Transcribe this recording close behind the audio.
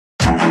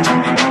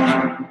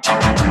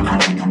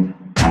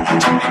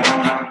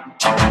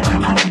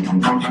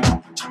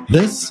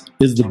This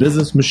is The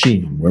Business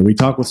Machine, where we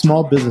talk with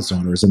small business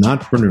owners and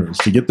entrepreneurs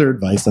to get their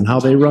advice on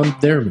how they run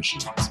their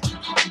machines.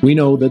 We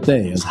know that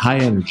they, as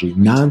high-energy,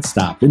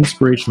 non-stop,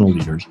 inspirational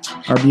leaders,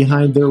 are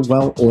behind their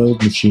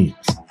well-oiled machines.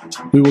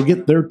 We will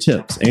get their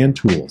tips and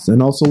tools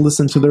and also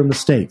listen to their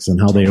mistakes and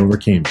how they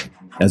overcame them.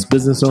 As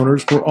business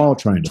owners, we're all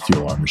trying to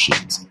fuel our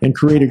machines and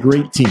create a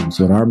great team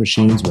so that our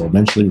machines will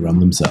eventually run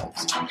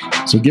themselves.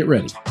 So get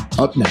ready.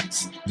 Up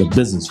next, The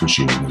Business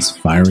Machine is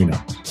firing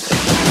up.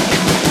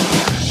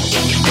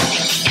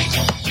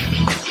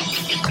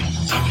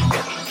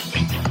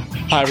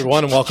 Hi,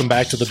 everyone, and welcome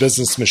back to The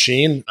Business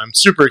Machine. I'm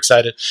super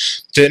excited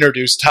to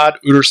introduce Todd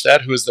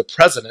Uderstad, who is the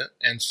president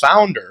and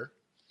founder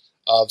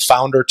of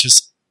Founder to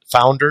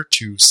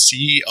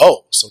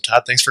CEO. So,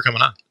 Todd, thanks for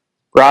coming on.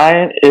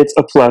 Brian, it's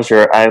a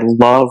pleasure. I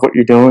love what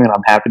you're doing, and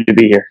I'm happy to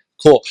be here.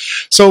 Cool.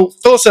 So,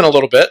 fill us in a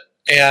little bit,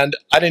 and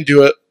I didn't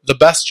do the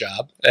best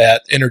job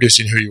at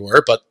introducing who you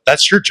were, but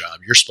that's your job.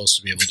 You're supposed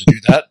to be able to do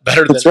that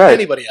better than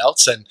anybody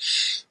else. And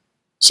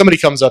somebody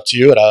comes up to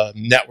you at a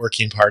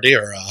networking party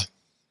or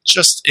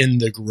just in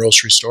the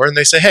grocery store, and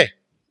they say, hey,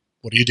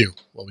 what do you do?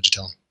 What would you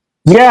tell them?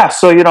 Yeah,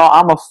 so,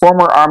 I'm a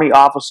former Army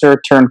officer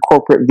turned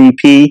corporate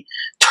VP,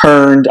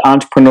 turned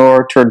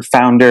entrepreneur, turned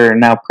founder,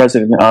 and now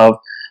president of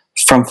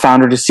From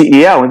Founder to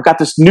CEO. We've got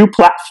this new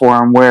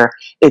platform where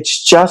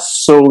it's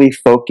just solely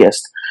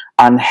focused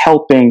on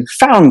helping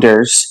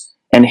founders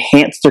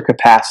enhance their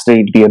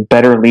capacity to be a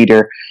better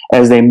leader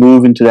as they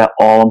move into that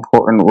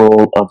all-important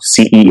role of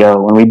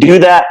CEO. And we do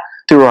that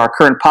through our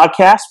current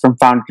podcast, From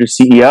Founder to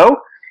CEO.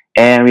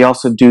 And we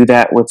also do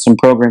that with some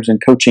programs and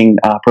coaching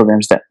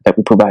programs that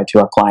we provide to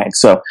our clients.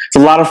 So it's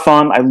a lot of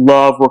fun. I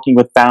love working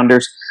with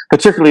founders,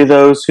 particularly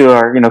those who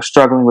are,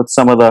 struggling with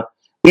some of the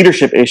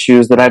leadership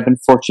issues that I've been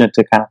fortunate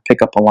to kind of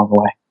pick up along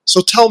the way.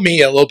 So tell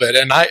me a little bit,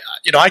 and I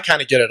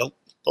kind of get it.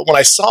 But when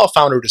I saw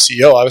Founder to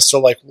CEO, I was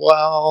still like,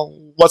 well,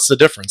 what's the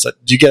difference?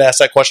 Do you get asked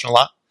that question a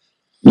lot?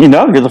 You're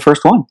the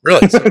first one.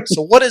 Really?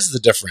 So what is the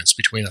difference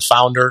between a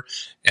founder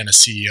and a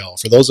CEO?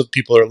 For those of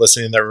people who are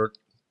listening that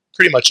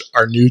pretty much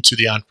are new to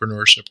the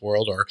entrepreneurship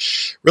world or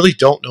really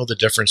don't know the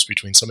difference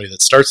between somebody that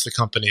starts the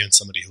company and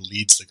somebody who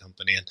leads the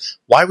company. And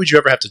why would you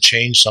ever have to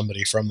change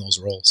somebody from those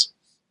roles?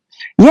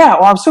 Yeah,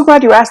 well, I'm so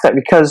glad you asked that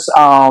because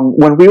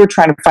when we were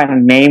trying to find a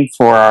name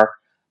for our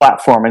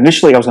platform,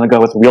 initially I was going to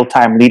go with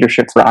Real-Time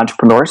Leadership for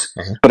Entrepreneurs,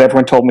 but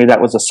everyone told me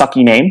that was a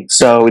sucky name,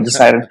 so we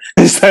decided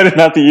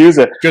not to use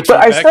it. Good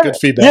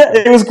feedback. Yeah,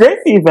 it was great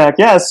feedback,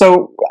 yeah.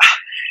 So,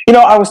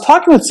 I was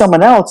talking with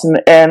someone else,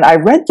 and I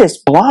read this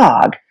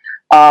blog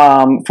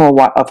from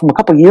a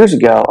couple of years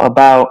ago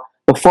about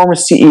the former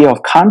CEO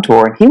of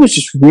Contour, and he was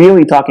just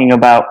really talking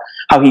about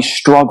how he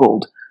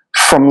struggled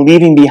from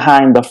leaving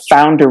behind the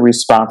founder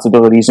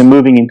responsibilities and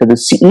moving into the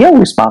CEO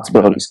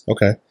responsibilities.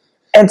 Okay.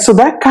 And so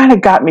that kind of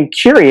got me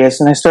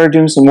curious, and I started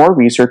doing some more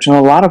research, and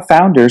a lot of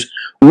founders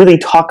really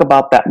talk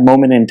about that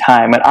moment in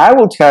time. And I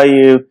will tell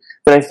you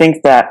that I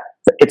think that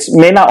it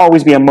may not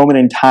always be a moment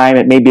in time,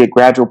 it may be a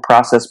gradual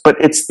process, but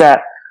it's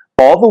that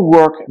all the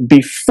work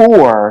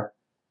before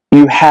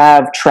you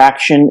have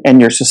traction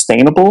and you're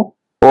sustainable,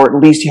 or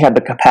at least you have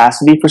the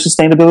capacity for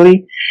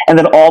sustainability, and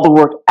then all the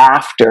work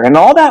after. And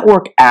all that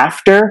work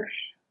after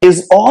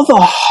is all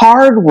the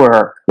hard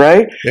work,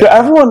 right? Yeah. So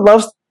everyone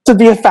loves to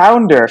be a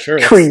founder,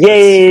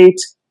 create,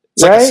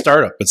 it's right? Like a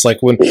startup. It's like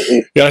when,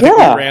 I think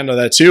we ran to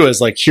that too, is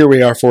like here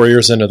we are 4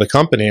 years into the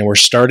company and we're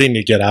starting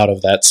to get out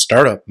of that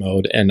startup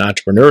mode and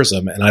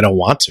entrepreneurism, and I don't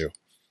want to.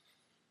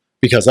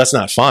 Because that's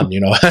not fun,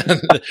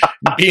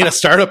 Being a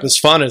startup is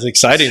fun, is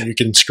exciting. You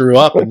can screw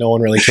up and no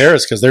one really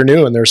cares because they're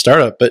new and they're a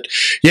startup. But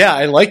yeah,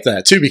 I like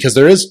that too because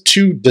there is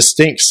two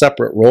distinct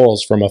separate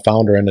roles from a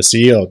founder and a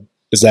CEO.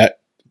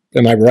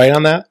 Am I right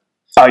on that?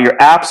 Oh, you're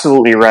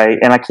absolutely right.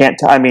 And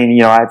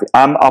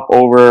I'm up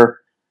over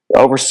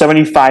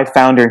 75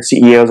 founder and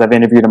CEOs I've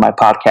interviewed on my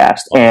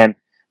podcast, and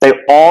they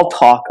all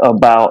talk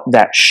about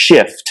that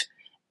shift.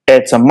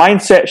 It's a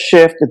mindset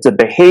shift, it's a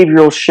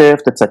behavioral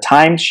shift, it's a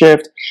time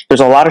shift. There's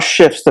a lot of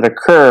shifts that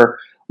occur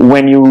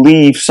when you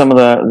leave some of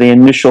the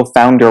initial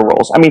founder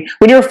roles. I mean,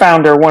 when you're a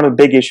founder, one of the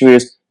big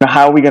issues is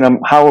how are we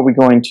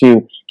going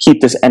to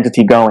keep this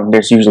entity going?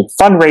 There's usually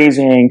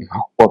fundraising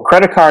or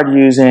credit card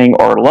using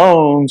or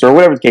loans or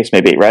whatever the case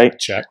may be, right?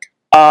 Check.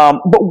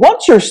 But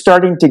once you're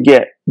starting to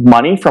get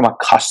money from a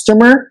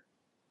customer,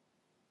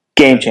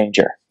 game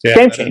changer. Yeah,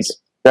 game changer,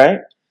 right?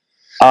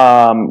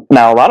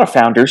 Now, a lot of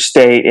founders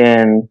stay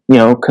in,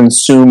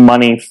 consume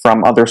money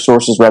from other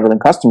sources rather than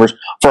customers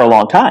for a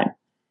long time.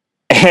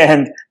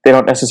 And they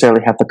don't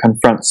necessarily have to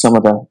confront some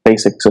of the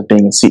basics of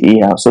being a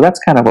CEO. So that's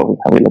kind of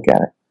how we look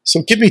at it.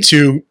 So give me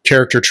two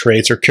character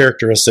traits or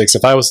characteristics.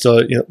 If I was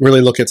to really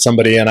look at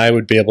somebody and I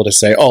would be able to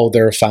say, oh,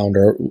 they're a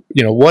founder,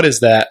 what is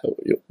that?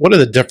 What are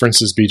the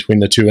differences between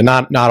the two? And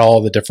not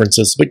all the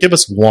differences, but give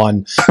us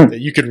one that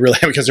you could really,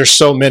 because there's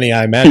so many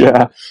I imagine.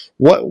 Yeah.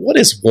 What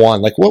is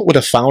one? Like what would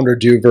a founder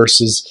do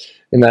versus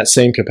in that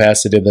same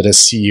capacity that a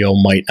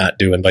CEO might not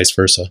do and vice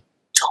versa?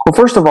 Well,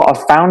 first of all, a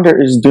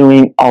founder is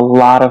doing a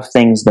lot of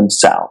things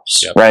themselves,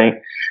 Yep. right?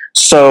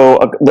 So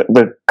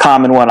the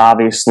common one,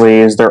 obviously,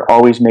 is they're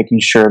always making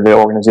sure the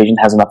organization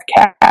has enough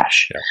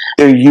cash. Yeah.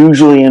 They're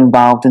usually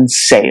involved in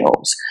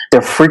sales.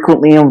 They're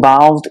frequently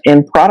involved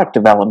in product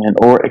development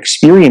or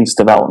experience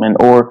development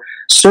or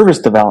service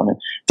development.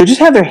 They just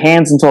have their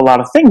hands into a lot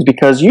of things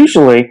because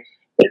usually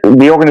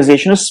the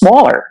organization is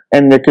smaller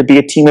and there could be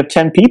a team of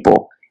 10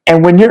 people.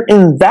 And when you're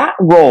in that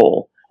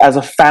role as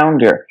a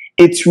founder,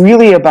 it's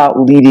really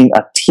about leading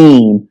a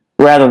team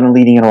rather than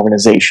leading an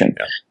organization.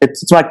 Yeah.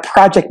 It's like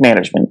project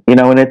management, and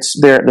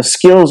the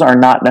skills are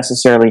not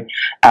necessarily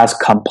as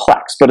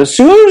complex. But as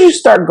soon as you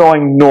start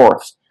going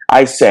north,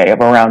 I say, of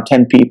around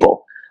 10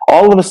 people,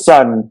 all of a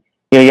sudden,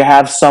 you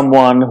have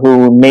someone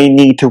who may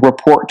need to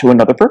report to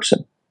another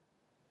person.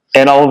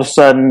 And all of a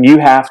sudden, you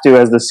have to,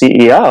 as the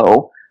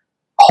CEO,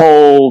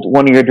 hold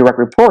one of your direct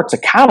reports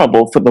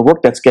accountable for the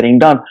work that's getting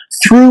done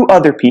through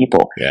other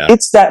people. Yeah.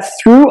 It's that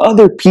through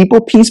other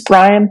people piece,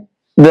 Brian,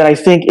 that I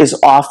think is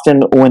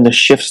often when the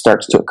shift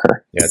starts to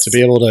occur. Yeah, to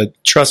be able to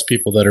trust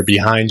people that are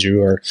behind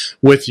you or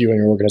with you in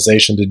your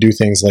organization to do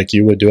things like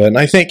you would do it. And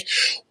I think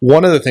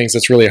one of the things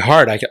that's really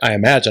hard, I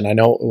imagine, I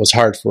know it was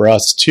hard for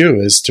us too,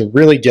 is to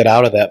really get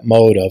out of that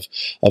mode of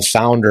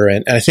founder.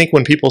 And I think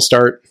when people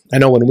start, I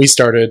know when we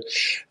started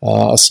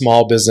a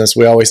small business,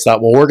 we always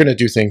thought, well, we're going to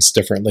do things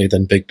differently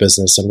than big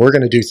business, and we're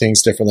going to do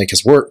things differently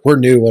because we're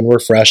new and we're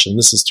fresh, and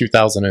this is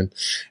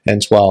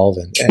 2012,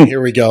 and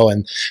here we go.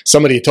 And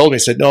somebody told me,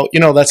 said, no,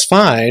 that's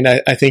fine.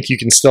 I think you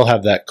can still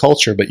have that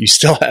culture, but you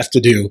still have to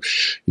do,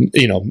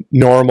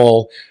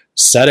 normal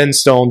set in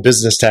stone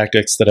business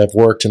tactics that have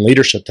worked and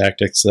leadership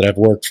tactics that have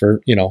worked for,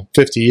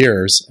 50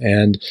 years.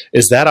 And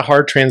is that a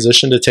hard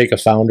transition to take a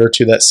founder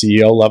to that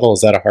CEO level?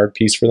 Is that a hard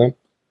piece for them?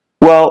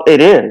 Well,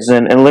 it is.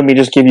 And let me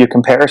just give you a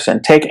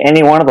comparison. Take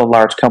any one of the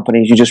large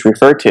companies you just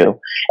referred to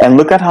and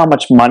look at how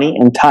much money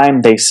and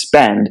time they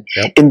spend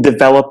Yep. in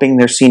developing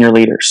their senior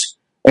leaders.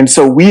 And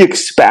so we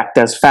expect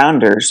as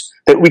founders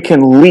that we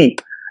can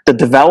leap the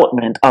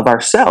development of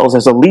ourselves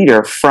as a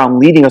leader from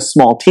leading a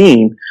small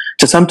team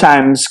to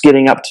sometimes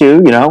getting up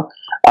to,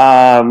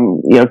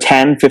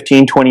 10,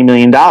 15, $20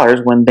 million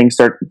when things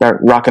start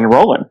rocking and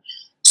rolling.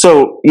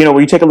 So, when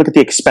you take a look at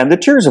the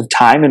expenditures of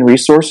time and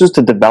resources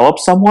to develop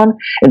someone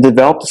and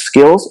develop the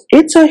skills,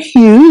 it's a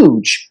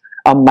huge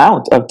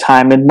amount of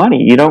time and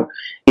money. You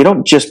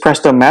don't just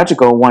presto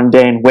magical one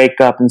day and wake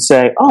up and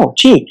say, oh,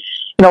 gee,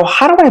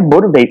 how do I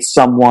motivate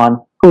someone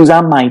who's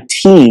on my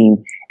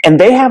team and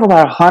they have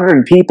about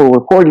 100 people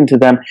reporting to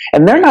them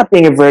and they're not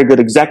being a very good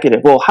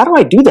executive? Well, how do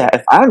I do that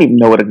if I don't even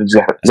know what an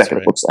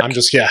executive looks like? I'm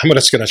just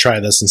going to try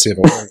this and see if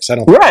it works. I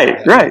don't.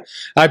 Right.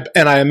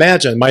 I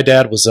imagine my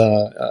dad was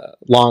a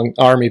long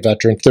Army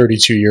veteran,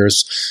 32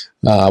 years,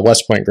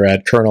 West Point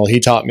grad, colonel.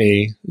 He taught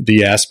me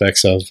the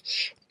aspects of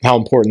how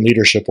important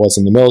leadership was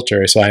in the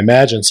military. So I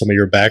imagine some of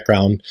your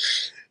background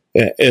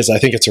is, I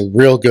think it's a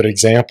real good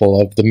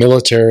example of the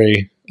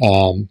military.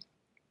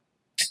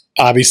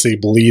 Obviously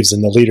believes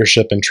in the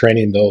leadership and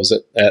training those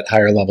at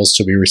higher levels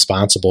to be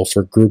responsible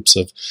for groups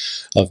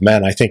of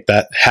men. I think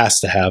that has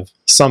to have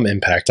some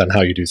impact on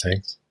how you do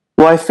things.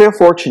 Well, I feel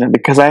fortunate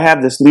because I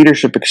have this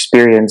leadership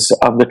experience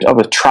of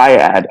a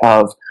triad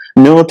of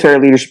military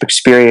leadership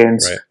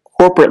experience, Right.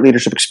 corporate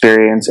leadership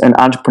experience, and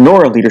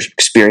entrepreneurial leadership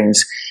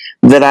experience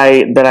that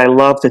I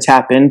love to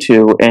tap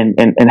into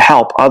and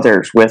help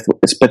others with,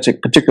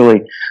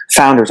 particularly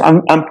founders.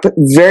 I'm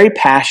very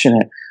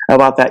passionate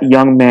about that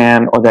young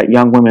man or that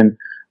young woman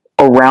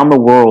around the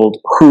world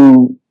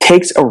who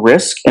takes a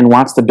risk and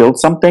wants to build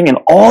something, and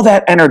all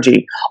that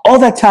energy, all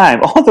that time,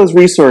 all those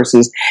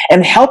resources,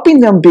 and helping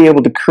them be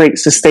able to create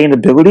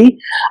sustainability.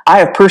 I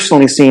have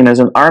personally seen as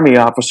an Army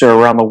officer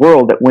around the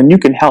world that when you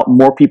can help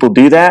more people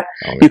do that,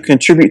 you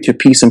contribute to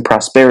peace and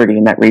prosperity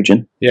in that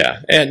region.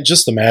 Yeah, and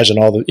just imagine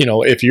all the,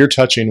 if you're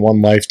touching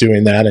one life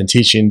doing that and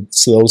teaching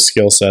those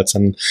skill sets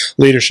and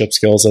leadership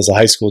skills as a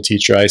high school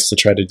teacher, I used to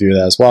try to do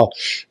that as well.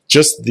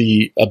 Just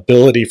the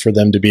ability for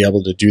them to be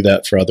able to do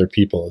that for other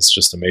people is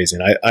just amazing.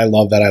 I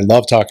love that. I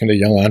love talking to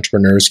young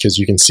entrepreneurs because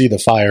you can see the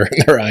fire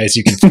in their eyes.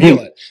 You can feel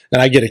it.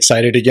 And I get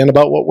excited again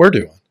about what we're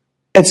doing.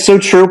 It's so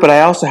true, but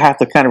I also have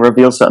to kind of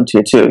reveal something to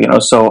you too.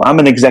 So I'm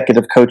an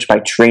executive coach by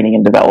training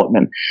and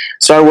development.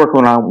 So I work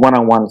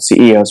one-on-one with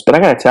CEOs, but I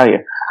got to tell you,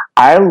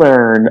 I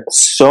learn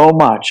so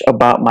much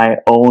about my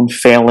own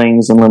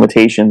failings and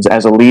limitations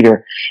as a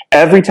leader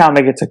every time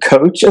I get to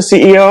coach a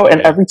CEO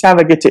and every time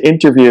I get to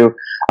interview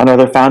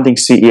another founding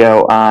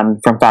CEO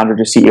on From Founder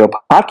to CEO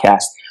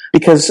podcast.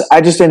 Because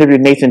I just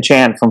interviewed Nathan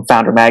Chan from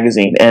Founder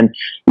Magazine, and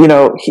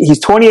he's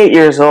 28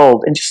 years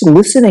old, and just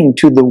listening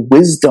to the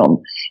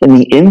wisdom and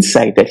the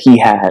insight that he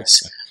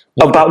has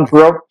about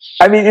growth.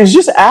 I mean, it's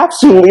just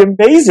absolutely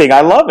amazing.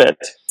 I love it.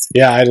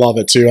 Yeah, I love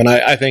it too. And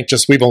I think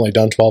just we've only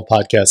done 12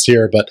 podcasts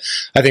here, but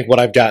I think what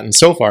I've gotten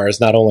so far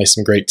is not only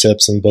some great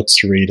tips and books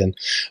to read. And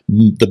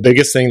the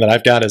biggest thing that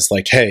I've got is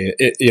like, hey,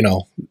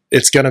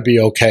 it's going to be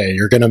okay.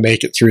 You're going to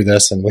make it through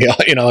this. And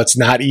it's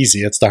not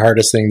easy. It's the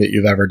hardest thing that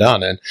you've ever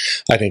done. And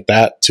I think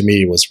that to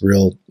me was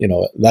real,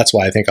 that's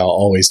why I think I'll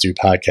always do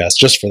podcasts,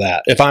 just for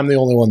that. If I'm the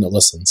only one that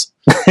listens.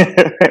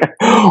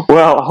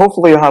 Well,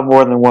 hopefully you'll have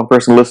more than one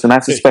person listen. I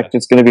suspect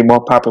it's going to be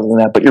more popular than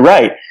that. But you're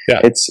right. Yeah.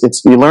 It's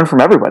you learn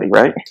from everybody,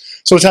 right?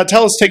 So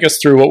take us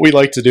through what we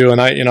like to do.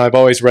 And I've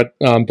always read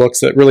books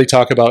that really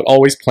talk about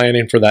always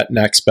planning for that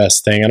next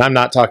best thing. And I'm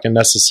not talking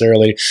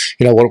necessarily,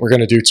 what we're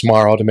going to do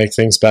tomorrow to make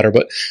things better.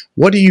 But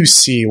what do you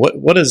see?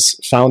 What does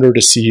founder to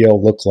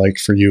CEO look like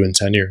for you in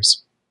 10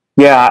 years?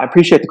 Yeah, I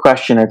appreciate the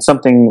question. It's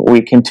something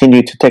we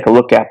continue to take a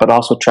look at, but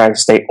also try to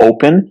stay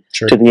open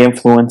to the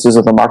influences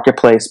of the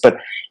marketplace. But,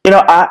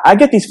 I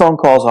get these phone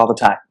calls all the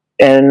time,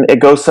 and it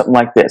goes something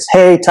like this.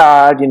 Hey,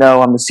 Todd, I'm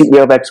the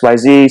CEO of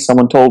XYZ.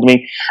 Someone told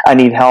me I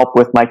need help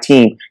with my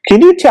team.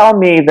 Can you tell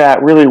me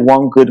that really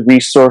one good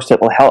resource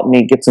that will help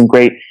me get some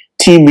great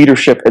team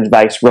leadership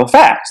advice real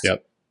fast?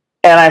 Yep.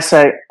 And I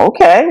say,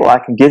 okay, well, I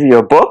can give you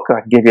a book, or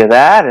I can give you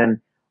that.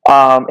 And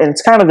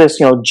it's kind of this,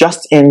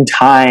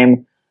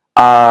 just-in-time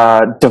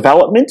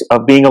development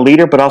of being a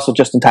leader, but also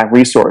just-in-time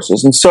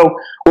resources. And so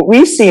what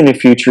we see in the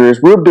future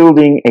is we're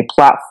building a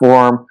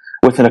platform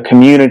within a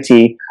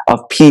community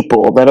of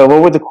people that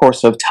over the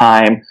course of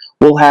time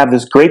will have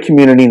this great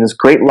community and this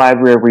great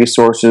library of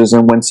resources.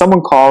 And when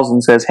someone calls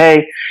and says,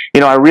 hey,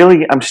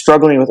 I'm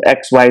struggling with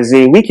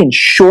XYZ, we can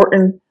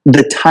shorten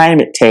the time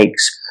it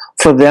takes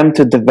for them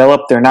to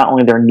develop not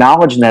only their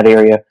knowledge in that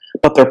area,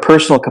 but their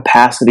personal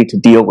capacity to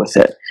deal with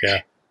it. Yeah.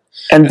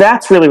 And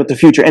that's really what the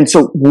future. And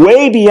so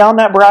way beyond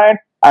that, Brian,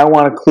 I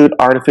want to include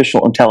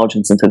artificial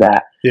intelligence into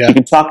that. Yeah. You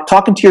can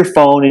talk into your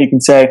phone and you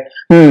can say,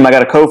 I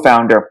got a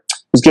co-founder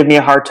who's giving me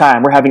a hard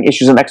time. We're having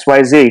issues in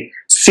XYZ.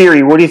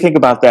 Siri, what do you think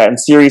about that? And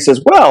Siri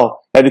says,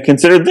 well, have you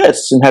considered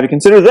this? And have you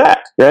considered that?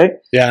 Right?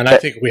 Yeah, and I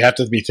think we have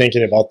to be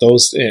thinking about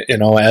those,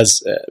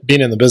 as being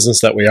in the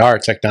business that we are,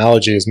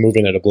 technology is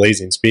moving at a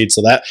blazing speed.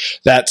 So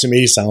that to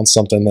me sounds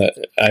something that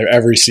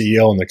every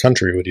CEO in the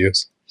country would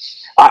use.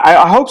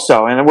 I hope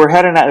so. And we're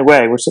heading that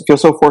way. We feel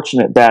so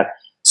fortunate that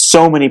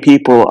so many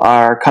people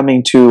are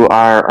coming to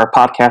our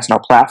podcast and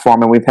our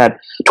platform. And we've had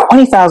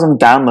 20,000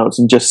 downloads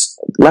in just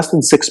less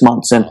than 6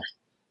 months. And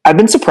I've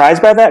been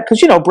surprised by that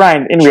because,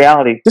 Brian, in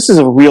reality, this is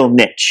a real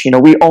niche.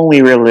 We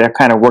only really are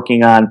kind of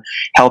working on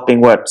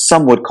helping what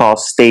some would call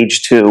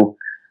stage 2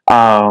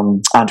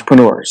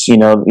 entrepreneurs.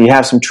 You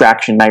have some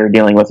traction, now you're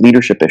dealing with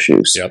leadership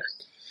issues. Yep.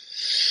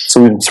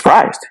 So we've been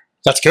surprised.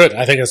 That's good.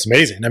 I think it's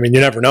amazing. I mean,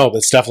 you never know, but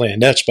it's definitely a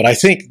niche. But I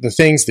think the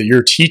things that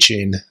you're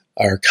teaching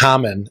are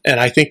common. And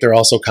I think they're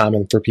also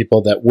common for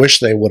people that wish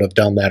they would have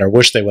done that or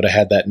wish they would have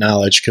had that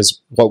knowledge. Because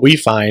what we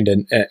find,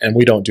 and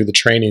we don't do the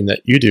training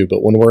that you do,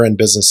 but when we're in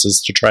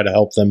businesses to try to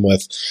help them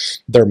with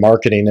their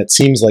marketing, it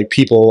seems like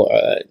people,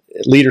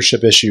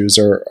 leadership issues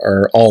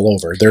are all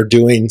over. They're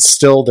doing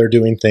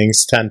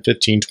things 10,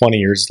 15, 20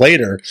 years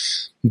later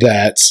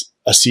that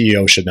a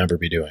CEO should never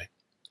be doing.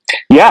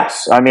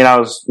 Yes. I mean, I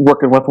was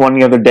working with one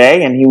the other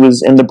day, and he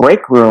was in the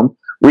break room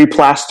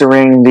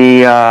replastering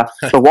the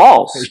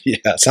walls.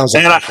 Yeah, sounds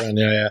like my friend.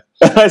 Yeah.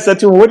 I said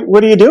to him,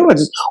 what are you doing? He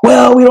says,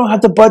 well, we don't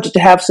have the budget to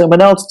have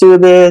someone else do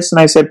this.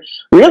 And I said,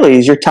 really?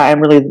 Is your time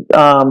really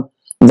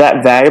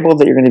that valuable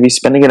that you're going to be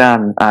spending it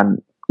on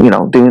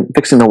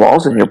fixing the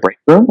walls in your break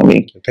room? I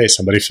mean, you pay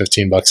somebody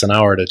 $15 an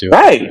hour to do it.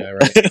 Right. Yeah,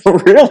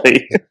 right.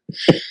 Really?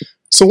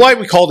 So why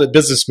we called it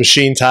Business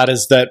Machine, Todd,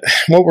 is that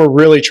what we're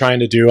really trying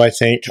to do, I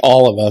think,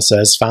 all of us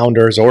as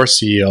founders or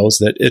CEOs,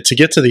 to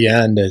get to the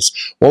end is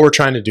what we're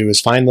trying to do is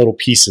find little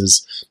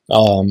pieces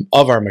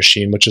of our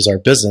machine, which is our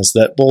business,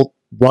 that will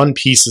run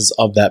pieces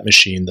of that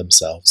machine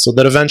themselves. So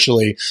that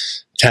eventually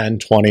 10,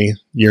 20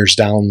 years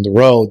down the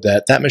road,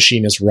 that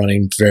machine is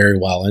running very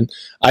well. And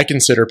I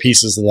consider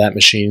pieces of that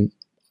machine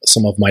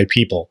some of my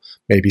people,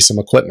 maybe some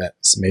equipment,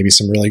 maybe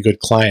some really good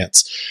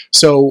clients.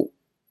 So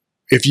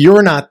if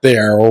you're not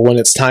there, or when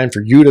it's time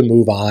for you to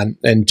move on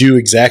and do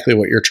exactly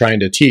what you're trying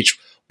to teach,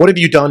 what have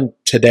you done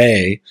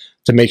today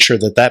to make sure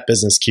that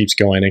business keeps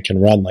going and can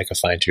run like a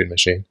fine-tuned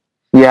machine?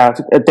 Yeah,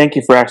 thank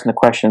you for asking the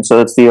question.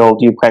 So it's the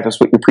old "you practice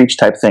what you preach"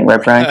 type thing,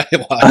 right, Brian?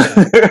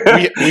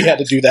 we had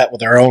to do that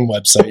with our own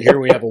website. Here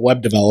we have a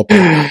web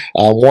developer,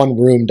 one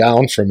room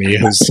down from me,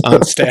 who's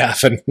on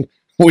staff, and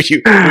we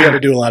had to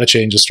do a lot of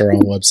changes to our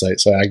own website.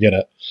 So I get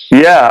it.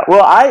 Yeah,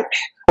 well,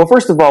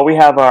 first of all, we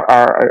have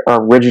our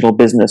original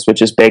business,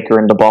 which is Baker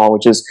and DeBall,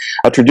 which is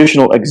a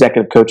traditional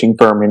executive coaching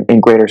firm in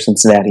greater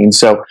Cincinnati. And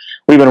so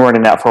we've been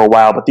running that for a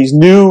while. But these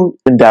new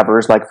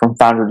endeavors, like from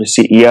founder to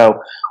CEO,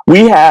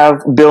 we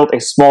have built a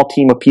small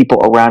team of people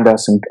around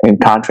us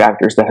and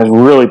contractors that has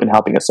really been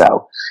helping us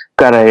out.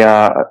 Got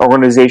a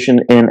organization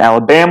in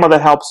Alabama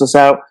that helps us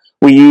out.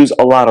 We use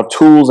a lot of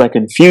tools like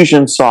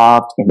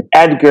Infusionsoft and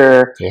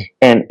Edgar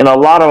and a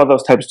lot of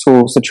those types of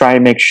tools to try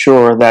and make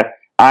sure that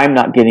I'm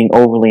not getting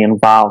overly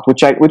involved,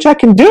 which I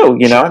can do,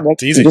 Sure,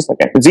 it's easy.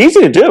 It's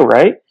easy to do,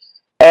 right?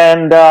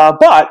 And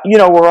but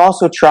we're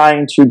also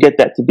trying to get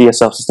that to be a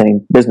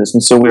self-sustaining business,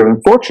 and so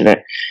we're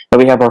fortunate that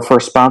we have our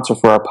first sponsor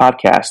for our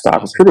podcast,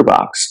 Recruiter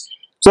Box.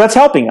 So that's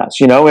helping us,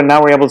 and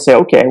now we're able to say,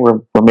 okay, we're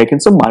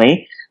making some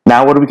money.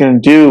 Now, what are we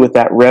going to do with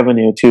that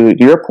revenue? To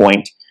your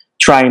point,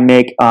 try and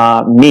make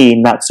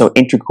me not so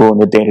integral in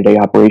the day-to-day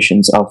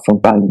operations of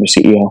From Founder to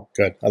CEO.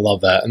 Good, I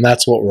love that, and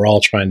that's what we're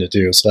all trying to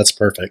do. So that's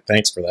perfect.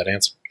 Thanks for that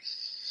answer.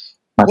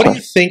 What do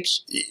you think,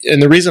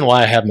 and the reason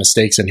why I have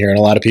mistakes in here, and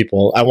a lot of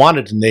people, I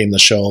wanted to name the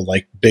show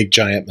like Big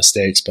Giant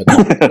Mistakes, but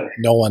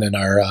no one in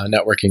our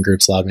networking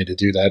groups allowed me to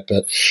do that.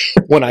 But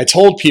when I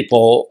told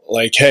people,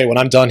 like, hey, when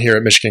I'm done here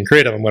at Michigan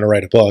Creative, I'm going to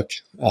write a book.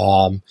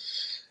 I'm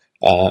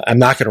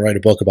not going to write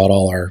a book about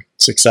all our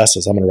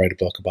successes. I'm going to write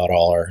a book about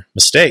all our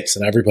mistakes.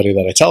 And everybody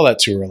that I tell that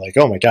to are like,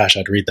 oh my gosh,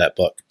 I'd read that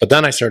book. But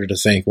then I started to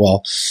think,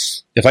 well,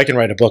 if I can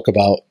write a book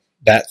about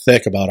that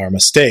thick about our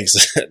mistakes,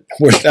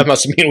 that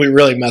must mean we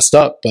really messed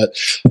up. But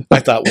I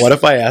thought, what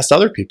if I asked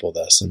other people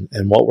this and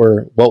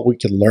what we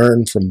could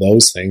learn from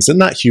those things, and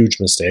not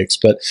huge mistakes.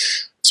 But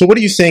so what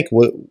do you think,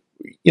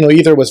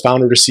 either with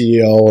Founder to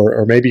CEO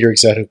or maybe your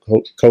executive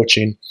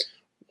coaching,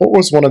 what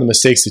was one of the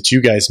mistakes that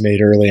you guys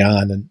made early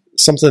on, and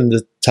something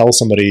to tell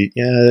somebody,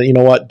 you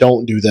know what,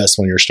 don't do this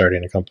when you're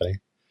starting a company?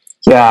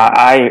 Yeah,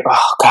 I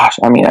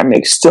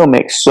still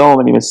make so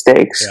many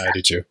mistakes. Yeah, I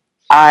do too.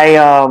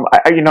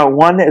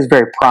 One that is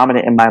very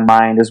prominent in my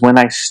mind is when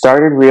I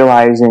started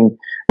realizing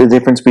the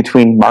difference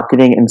between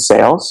marketing and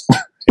sales.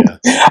 Yeah.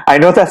 I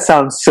know that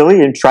sounds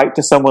silly and trite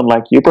to someone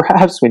like you,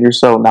 perhaps, when you're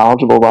so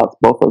knowledgeable about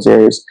both those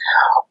areas.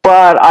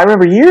 But I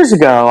remember years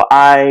ago,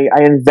 I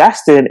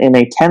invested in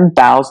a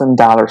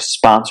 $10,000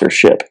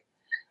 sponsorship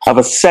of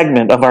a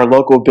segment of our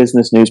local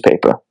business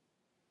newspaper.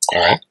 All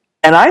right.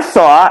 And I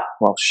thought,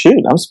 well,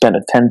 shoot, I'm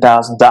spending $10,000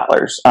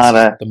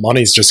 on the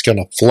money's just going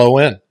to flow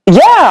in.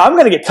 Yeah, I'm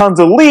going to get tons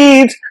of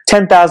leads.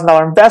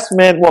 $10,000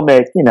 investment will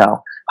make,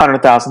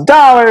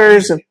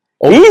 $100,000.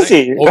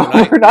 Easy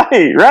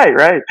overnight.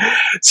 Right.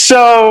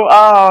 So,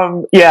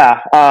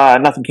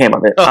 nothing came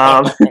of it.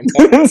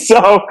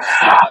 So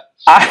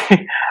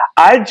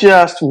I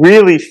just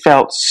really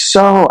felt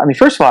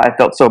first of all, I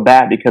felt so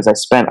bad because I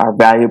spent our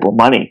valuable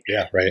money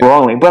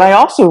wrongly, but I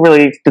also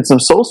really did some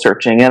soul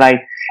searching, and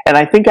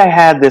I think I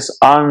had this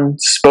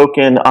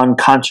unspoken,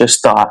 unconscious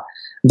thought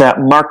that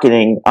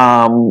marketing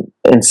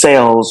and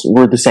sales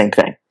were the same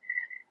thing.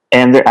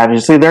 And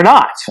they're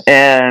not.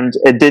 And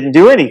it didn't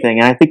do anything.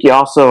 And I think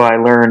I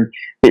learned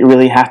that you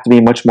really have to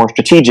be much more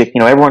strategic.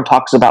 Everyone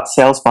talks about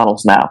sales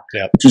funnels now,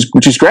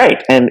 which is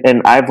great. And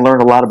I've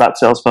learned a lot about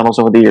sales funnels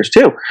over the years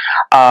too.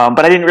 But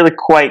I didn't really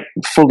quite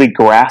fully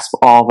grasp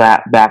all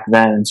that back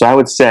then. And so I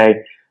would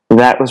say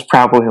that was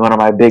probably one of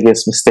my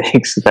biggest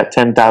mistakes, that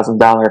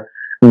 $10,000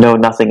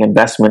 know-nothing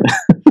investment.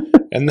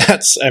 And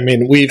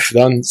we've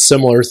done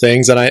similar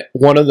things. And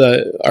one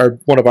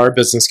of our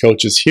business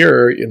coaches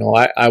here,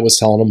 I was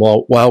telling him,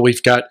 well,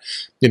 we've got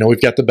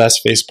the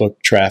best Facebook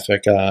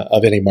traffic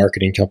of any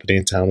marketing company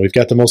in town. We've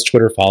got the most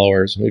Twitter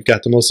followers, and we've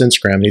got the most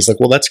Instagram. And he's like,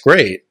 well, that's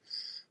great,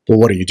 but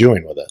what are you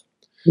doing with it?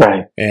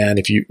 Right.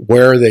 And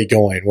where are they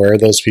going? Where are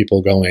those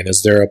people going?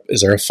 Is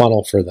there a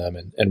funnel for them?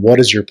 And what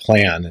is your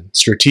plan and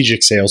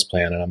strategic sales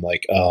plan? And I'm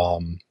like,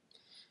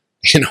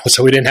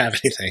 so we didn't have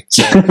anything.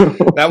 So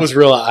that was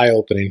real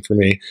eye-opening for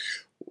me.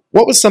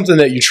 What was something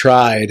that you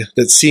tried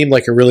that seemed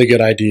like a really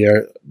good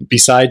idea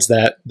besides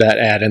that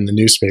ad in the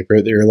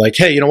newspaper that you're like,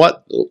 hey, you know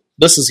what?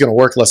 This is going to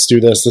work. Let's do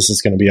this. This is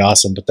going to be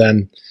awesome. But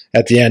then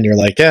at the end, you're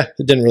like, it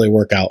didn't really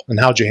work out. And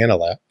how'd you handle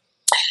that?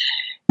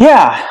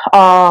 Yeah.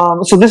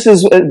 So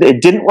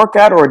it didn't work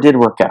out, or it did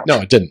work out?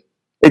 No, it didn't.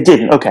 It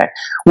didn't. Okay.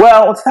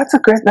 Well, that's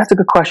a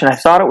good question. I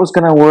thought it was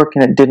going to work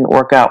and it didn't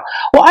work out.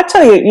 Well, I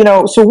tell you,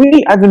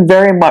 I've been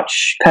very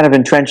much kind of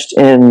entrenched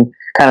in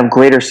kind of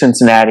greater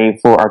Cincinnati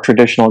for our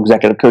traditional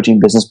executive coaching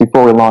business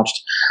before we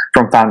launched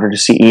From Founder to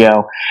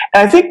CEO.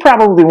 And I think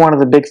probably one of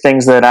the big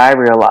things that I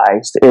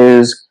realized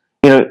is,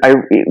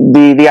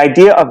 the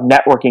idea of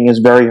networking is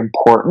very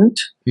important.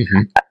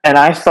 Mm-hmm. And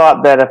I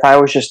thought that if I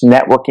was just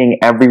networking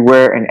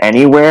everywhere and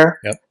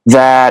anywhere,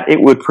 that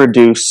it would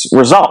produce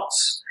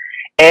results.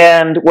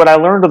 And what I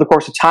learned over the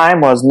course of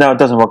time was, no, it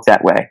doesn't work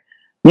that way.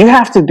 You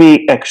have to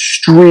be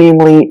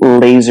extremely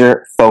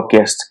laser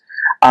focused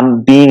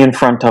on being in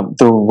front of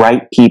the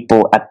right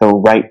people at the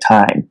right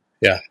time.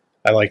 Yeah,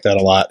 I like that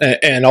a lot.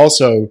 And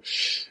also,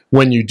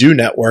 when you do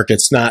network,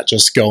 it's not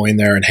just going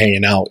there and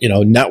hanging out.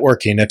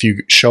 Networking, if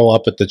you show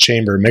up at the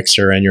chamber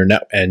mixer and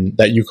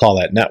that you call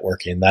that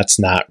networking, that's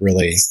not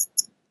really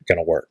going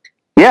to work.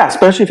 Yeah,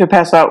 especially if you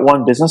pass out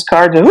one business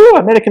card. Ooh,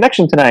 I made a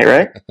connection tonight,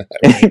 right?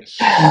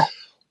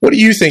 What do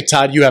you think,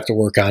 Todd, you have to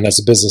work on as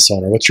a business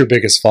owner? What's your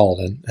biggest fault?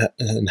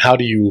 And how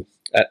do you,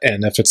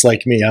 and if it's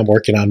like me, I'm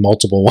working on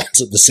multiple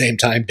ones at the same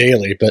time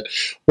daily, but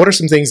what are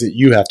some things that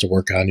you have to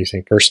work on, you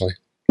think, personally?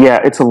 Yeah,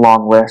 it's a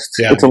long list.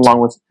 Yeah, it's a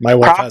long list. My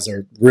wife has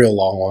a real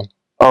long one.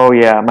 Oh,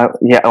 yeah.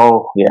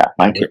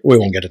 We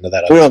won't get into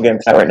that. We won't get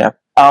into that right now.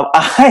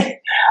 I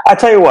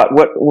tell you what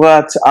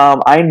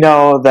I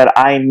know that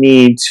I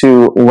need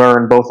to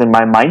learn both in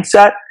my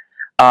mindset,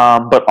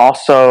 but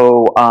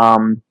also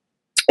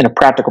in a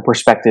practical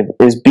perspective,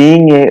 is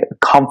being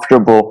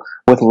comfortable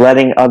with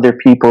letting other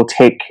people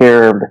take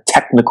care of the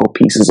technical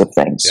pieces of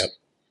things. Yep.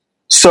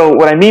 So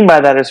what I mean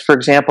by that is, for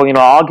example,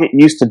 I'll get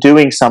used to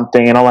doing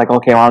something, and I'm like,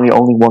 okay, well, I'm the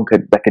only one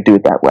that could do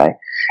it that way.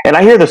 And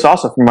I hear this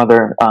also from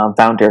other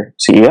founder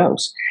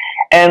CEOs.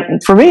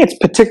 And for me, it's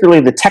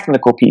particularly the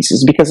technical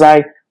pieces, because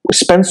I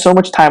spend so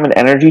much time and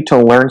energy to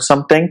learn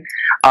something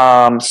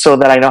so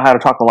that I know how to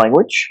talk the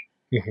language.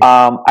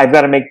 Mm-hmm. I've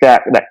got to make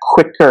that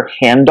quicker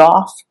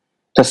handoff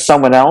to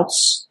someone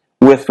else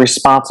with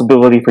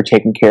responsibility for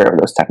taking care of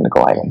those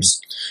technical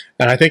items.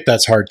 And I think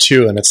that's hard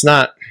too. And it's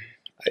not,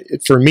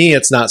 for me,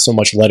 it's not so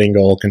much letting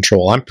go of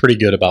control. I'm pretty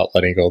good about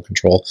letting go of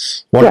control.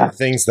 One of the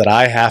things that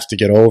I have to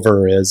get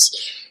over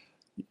is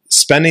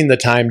spending the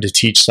time to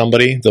teach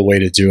somebody the way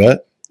to do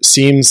it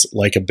seems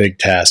like a big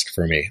task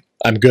for me.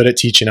 I'm good at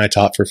teaching. I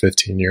taught for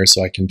 15 years,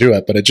 so I can do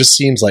it. But it just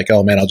seems like,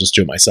 oh man, I'll just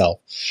do it myself.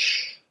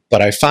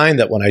 But I find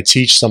that when I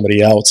teach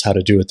somebody else how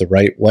to do it the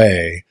right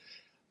way,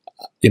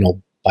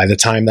 by the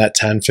time that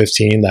 10,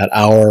 15, that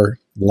hour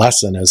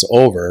lesson is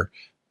over,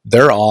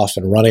 they're off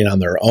and running on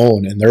their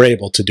own, and they're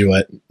able to do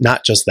it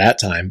not just that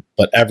time,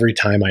 but every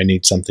time I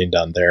need something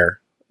done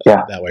there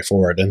that way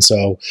forward. And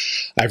so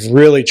I've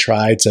really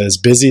tried to, as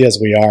busy as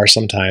we are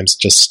sometimes,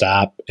 just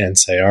stop and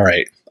say, all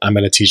right, I'm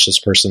going to teach this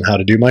person how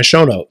to do my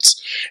show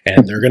notes,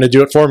 and they're going to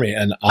do it for me.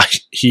 And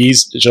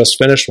he's just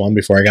finished one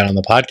before I got on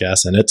the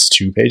podcast, and it's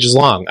 2 pages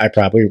long. I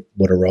probably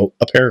would have wrote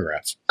a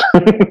paragraph.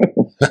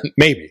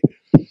 Maybe.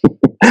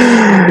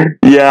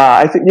 Yeah,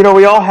 I think,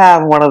 we all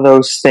have one of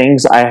those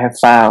things I have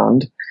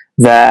found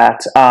that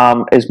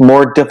is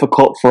more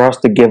difficult for us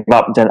to give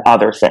up than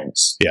other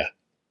things. Yeah.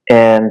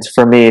 And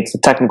for me, it's the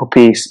technical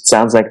piece. It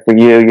sounds like for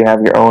you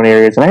have your own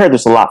areas. And I heard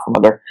this a lot from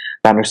other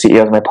founder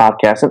CEOs on my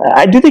podcast. And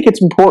I do think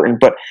it's important,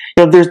 but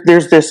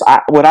there's this,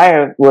 what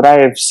I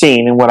have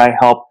seen and what I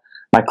help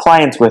my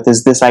clients with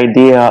is this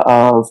idea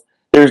of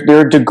there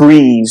are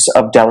degrees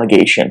of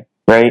delegation,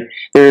 right?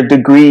 There are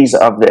degrees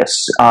of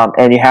this.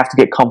 And you have to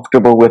get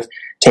comfortable with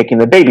taking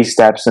the baby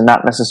steps and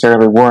not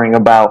necessarily worrying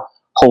about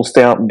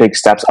wholesale big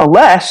steps,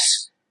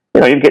 unless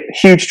you get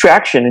huge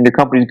traction and your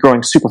company's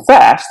growing super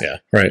fast. Yeah,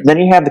 right. Then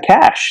you have the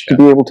cash to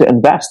be able to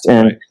invest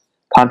in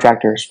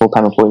contractors,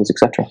 full-time employees,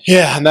 etc.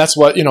 Yeah, and that's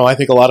what I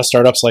think a lot of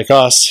startups like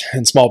us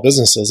and small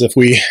businesses. If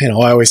we, I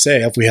always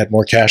say, if we had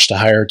more cash to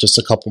hire just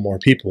a couple more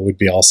people, we'd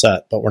be all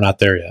set. But we're not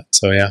there yet.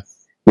 So yeah.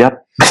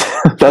 Yep.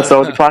 That's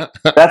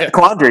the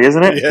quandary,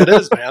 isn't it? Yeah, it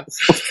is, man.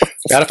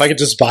 God, if I could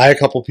just buy a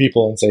couple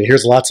people and say,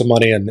 here's lots of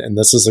money and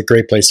this is a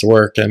great place to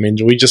work. I mean,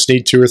 we just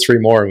need 2 or 3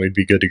 more and we'd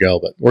be good to go.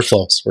 But we're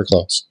close. We're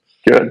close.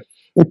 Good.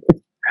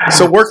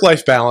 So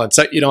work-life balance,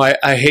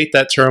 I hate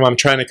that term. I'm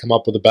trying to come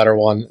up with a better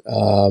one.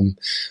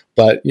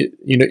 But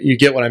you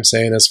get what I'm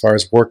saying as far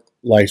as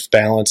work-life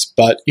balance.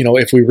 But,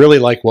 if we really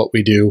like what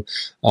we do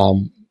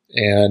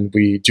and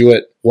we do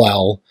it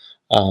well,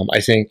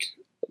 I think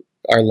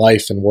our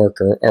life and work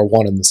are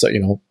one and the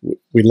same.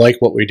 We like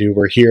what we do.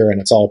 We're here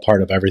and it's all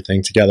part of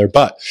everything together.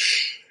 But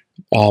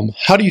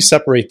how do you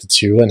separate the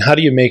two, and how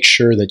do you make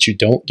sure that you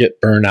don't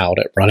get burnt out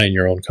at running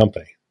your own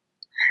company?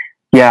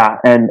 Yeah,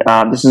 and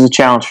this is a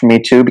challenge for me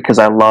too, because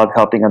I love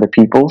helping other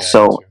people. Yeah,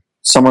 so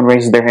someone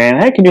raises their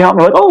hand, hey, can you help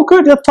me? I'm like, oh,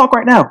 good, let's talk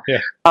right now.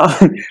 Yeah.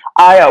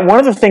 One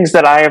of the things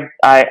that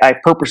I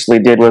purposely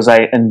did was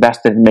I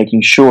invested in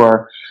making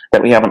sure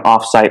that we have an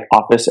offsite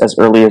office as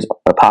early as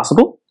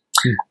possible.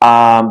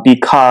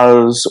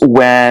 Because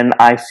when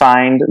I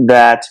find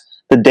that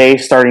the day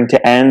is starting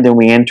to end and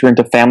we enter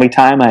into family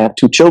time, I have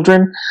 2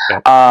 children,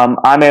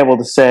 I'm able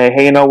to say,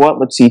 hey, you know what,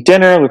 let's eat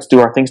dinner, let's do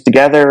our things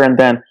together, and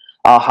then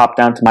I'll hop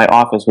down to my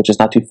office, which is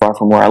not too far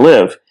from where I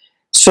live,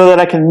 so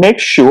that I can make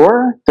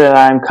sure that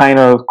I'm kind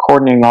of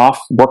cordoning off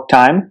work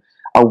time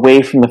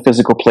away from the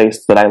physical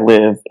place that I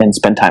live and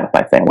spend time with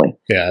my family.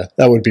 Yeah,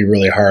 that would be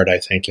really hard, I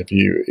think, if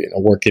you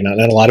working on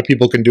it. And a lot of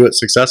people can do it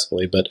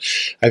successfully, but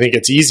I think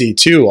it's easy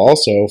too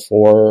also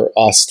for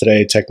us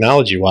today,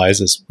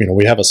 technology-wise, is,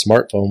 we have a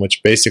smartphone,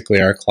 which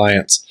basically our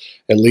clients,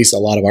 at least a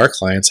lot of our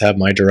clients, have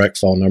my direct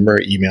phone number,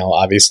 email,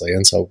 obviously.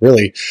 And so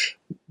really,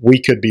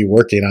 we could be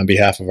working on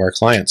behalf of our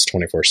clients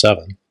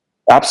 24/7.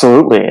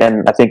 Absolutely,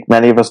 and I think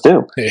many of us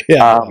do.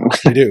 Yeah,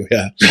 we do.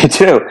 Yeah, we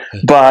do.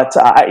 But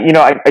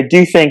I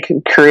do think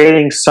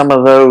creating some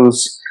of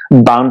those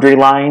boundary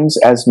lines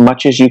as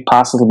much as you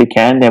possibly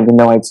can, even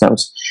though it's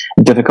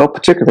difficult,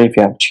 particularly if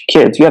you have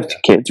kids. You have 2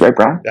 kids, right,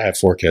 Brian? I have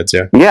 4 kids.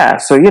 Yeah. Yeah.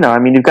 So you've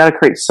got to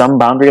create some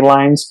boundary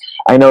lines.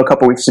 I know a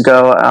couple weeks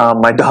ago,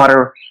 my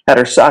daughter had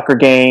her soccer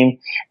game,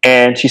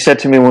 and she said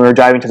to me when we were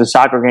driving to the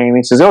soccer game,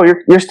 he says, "Oh,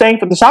 you're staying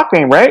for the soccer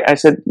game, right?" I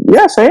said,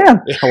 "Yes, I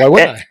am." Yeah, why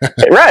wouldn't I?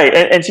 Right.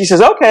 And she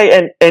says,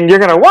 "Okay, and you're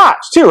going to watch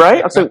too,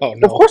 right?" I said, "Oh,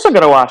 no. Of course I'm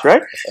going to watch,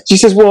 right?" She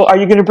says, "Well, are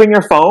you going to bring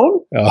your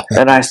phone?" Oh.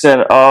 And I said,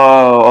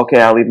 "Oh, okay,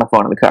 I'll leave my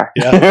phone in the car."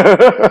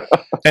 Yeah.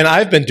 And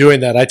I've been doing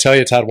that. I tell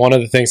you, Todd, one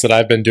of the things that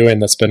I've been doing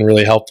that's been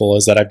really helpful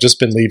is that I've just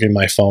been leaving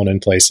my phone in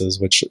places,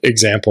 which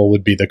example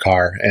would be the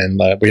car. And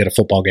we had a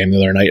football game the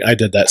other night. I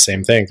did that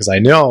same thing because I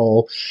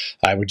know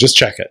I would just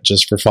check it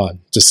just for fun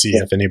to see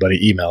if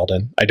anybody emailed.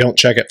 And I don't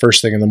check it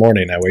first thing in the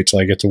morning. I wait till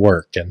I get to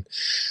work. And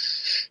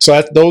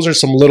so those are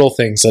some little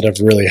things that have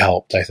really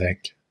helped, I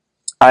think.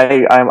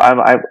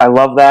 I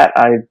love that.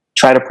 I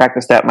try to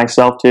practice that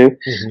myself too.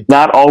 Mm-hmm.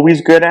 Not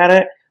always good at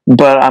it,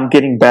 but I'm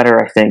getting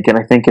better, I think. And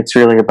I think it's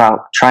really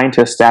about trying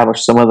to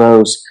establish some of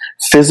those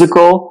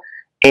physical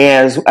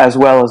as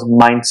well as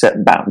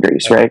mindset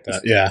boundaries, right?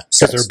 Like yeah,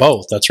 because they're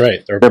both. That's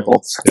right. They're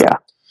both. Yeah.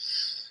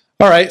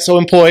 All right. So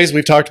employees,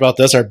 we've talked about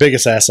this, our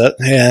biggest asset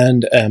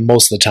and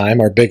most of the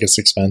time our biggest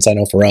expense. I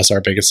know for us,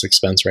 our biggest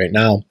expense right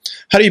now.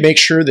 How do you make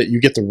sure that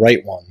you get the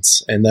right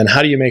ones? And then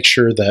how do you make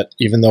sure that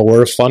even though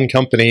we're a fun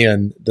company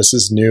and this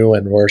is new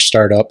and we're a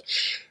startup,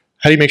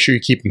 how do you make sure you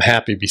keep them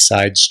happy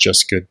besides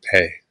just good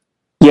pay?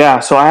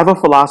 Yeah, so I have a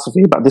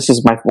philosophy about this.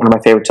 Is one of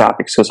my favorite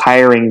topics because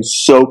hiring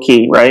is so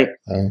key, right?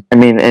 I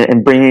mean,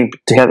 and bringing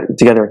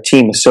together a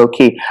team is so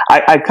key.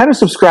 I kind of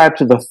subscribe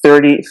to the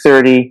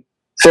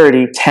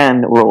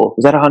 30-30-30-10 rule.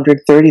 Is that 100?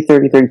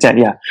 30-30-30-10,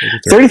 yeah.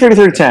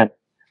 30-30-30-10.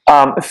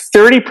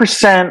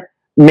 30%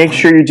 make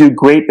sure you do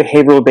great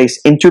behavioral-based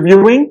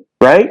interviewing,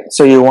 right?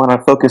 So you want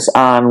to focus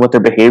on what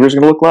their behavior is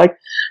going to look like.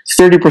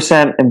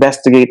 30%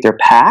 investigate their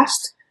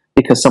past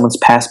because someone's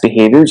past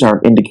behaviors are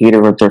an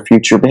indicator of their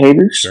future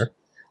behaviors. Sure.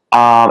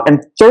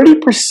 And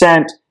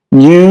 30%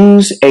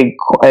 use a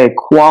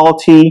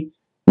quality,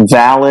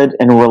 valid,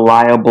 and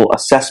reliable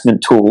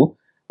assessment tool.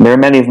 There are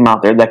many of them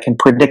out there that can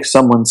predict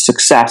someone's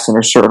success in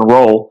a certain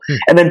role.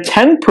 And then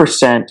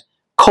 10%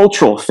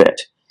 cultural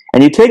fit.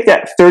 And you take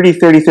that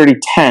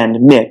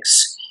 30-30-30-10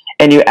 mix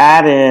and you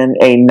add in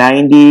a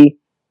 90,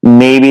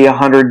 maybe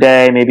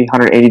 100-day, maybe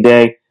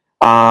 180-day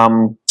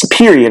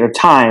period of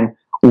time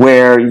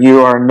where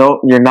you're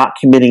not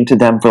committing to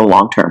them for the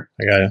long term.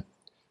 I got it.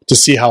 To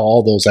see how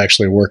all those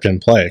actually work in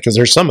play. Because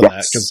there's some of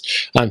that. Because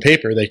on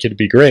paper, they could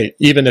be great,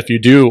 even if you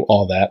do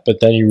all that. But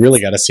then you really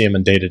got to see them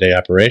in day-to-day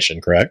operation,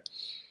 correct?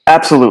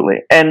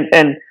 Absolutely. And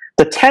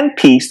the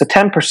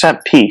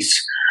 10%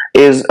 piece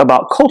is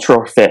about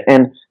cultural fit.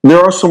 And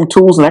there are some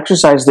tools and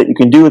exercises that you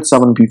can do with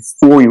someone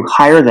before you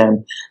hire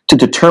them to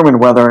determine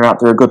whether or not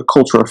they're a good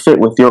cultural fit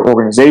with your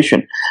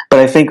organization. But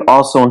I think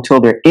also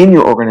until they're in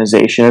your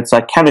organization, it's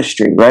like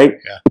chemistry, right?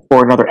 Yeah.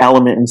 Or another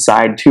element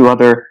inside two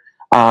other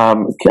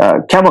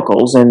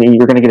chemicals, and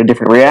you're going to get a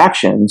different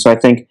reaction. So I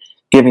think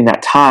giving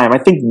that time, I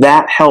think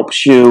that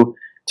helps you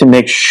to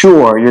make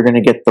sure you're going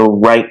to get the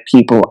right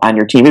people on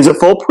your team. Is it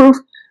foolproof?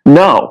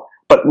 No.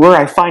 But where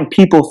I find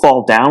people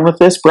fall down with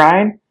this,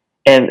 Brian,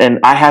 and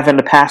I have in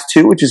the past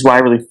too, which is why I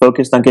really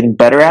focused on getting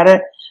better at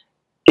it,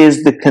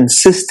 is the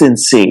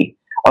consistency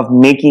of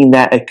making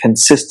that a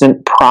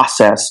consistent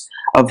process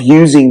of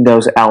using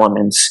those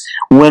elements.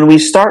 When we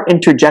start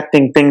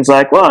interjecting things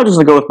like, well, I'm just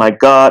going to go with my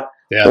gut,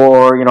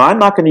 or, I'm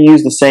not going to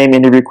use the same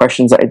interview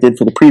questions that I did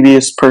for the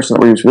previous person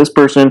that we used for this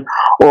person,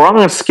 or I'm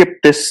going to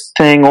skip this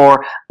thing,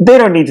 or they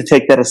don't need to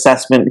take that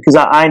assessment because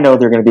I know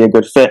they're going to be a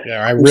good fit.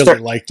 Yeah, I really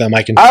like them.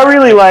 I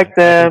really like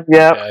them.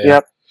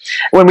 Yep.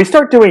 When we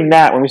start doing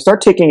that, when we start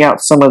taking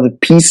out some of the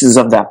pieces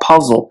of that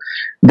puzzle,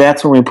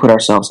 that's when we put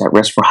ourselves at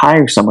risk for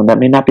hiring someone that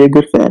may not be a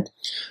good fit.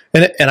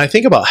 And I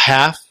think about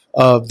half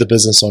of the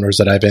business owners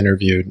that I've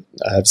interviewed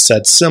have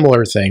said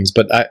similar things,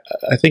 but I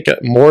think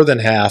more than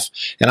half,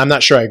 and I'm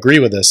not sure I agree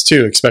with this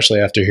too, especially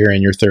after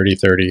hearing your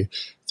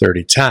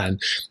 30-30-30-10,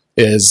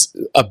 is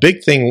a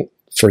big thing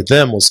for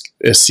them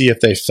is see if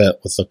they fit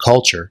with the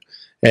culture.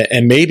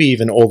 And maybe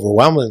even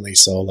overwhelmingly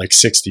so, like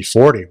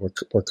 60-40,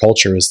 where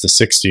culture is the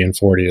 60 and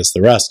 40 is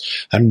the rest.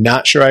 I'm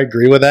not sure I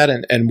agree with that.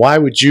 And why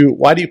do you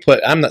put,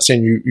 I'm not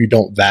saying you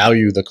don't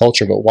value the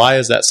culture, but why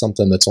is that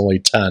something that's only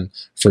 10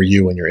 for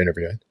you when you're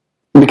interviewing?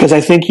 Because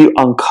I think you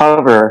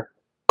uncover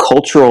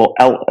cultural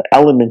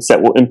elements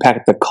that will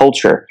impact the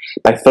culture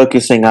by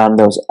focusing on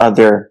those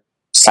other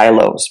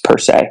silos, per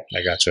se.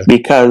 I gotcha.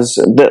 Because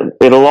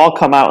it'll all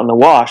come out in the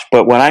wash,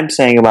 but when I'm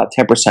saying about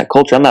 10%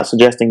 culture, I'm not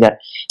suggesting that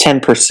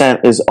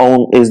 10% is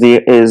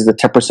the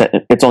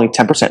 10%, it's only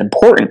 10%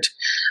 important.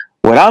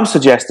 What I'm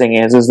suggesting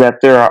is that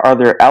there are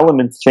other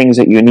elements, things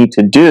that you need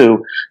to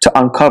do to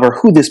uncover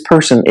who this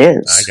person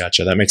is. I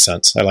gotcha. That makes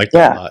sense. I like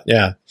that a lot.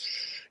 Yeah.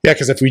 Yeah,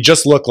 because if we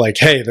just look like,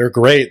 hey, they're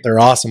great, they're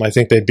awesome, I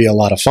think they'd be a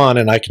lot of fun,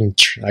 and I can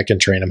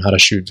train them how to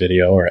shoot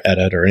video or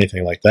edit or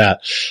anything like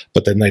that.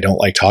 But then they don't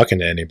like talking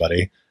to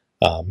anybody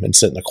and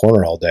sit in the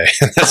corner all day.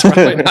 That's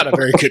probably not a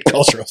very good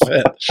cultural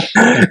fit.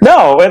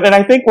 No, and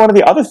I think one of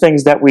the other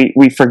things that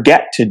we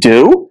forget to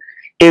do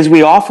is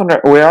we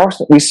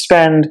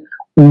spend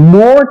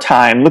more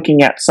time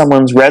looking at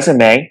someone's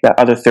resume, that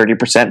other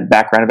 30%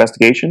 background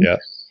investigation,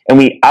 and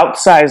we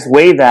outsize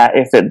weigh that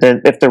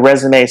if the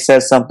resume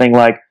says something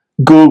like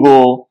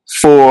Google,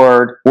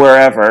 Ford,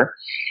 wherever,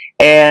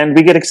 and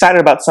we get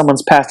excited about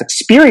someone's past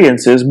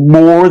experiences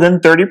more than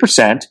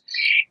 30%,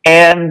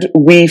 and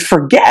we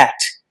forget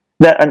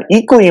that an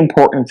equally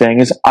important thing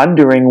is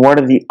what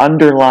are the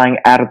underlying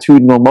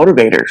attitudinal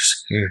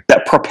motivators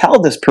that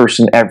propel this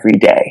person every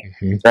day,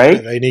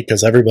 right? They need,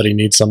 because everybody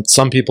needs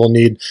some people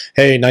need,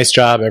 hey, nice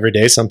job every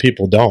day. Some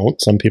people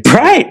don't. Some people,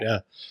 right? Yeah.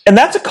 And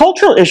that's a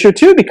cultural issue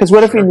too, because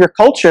what if in your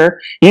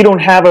culture you don't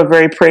have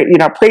you're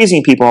not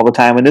praising people all the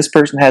time, and this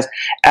person has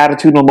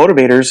attitudinal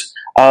motivators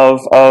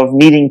of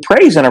needing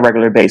praise on a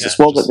regular basis?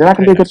 Well, they're not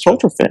going to be a good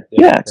cultural fit.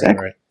 Yeah,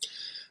 exactly. Right.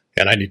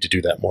 And I need to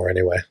do that more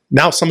anyway.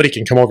 Now somebody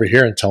can come over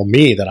here and tell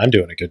me that I'm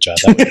doing a good job.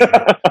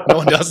 No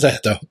one does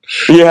that, though.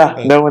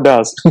 Yeah, no one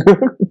does.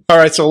 All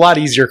right, so a lot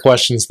easier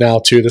questions now,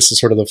 too. This is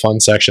sort of the fun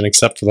section,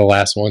 except for the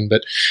last one.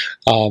 But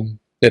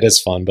it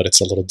is fun, but it's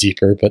a little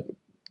deeper. But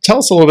tell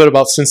us a little bit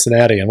about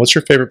Cincinnati, and what's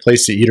your favorite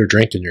place to eat or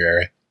drink in your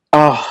area?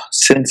 Oh,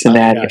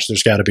 Cincinnati. Oh, gosh,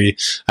 there's got to be.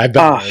 I've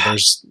been there.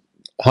 There's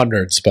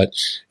hundreds. But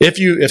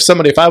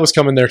if I was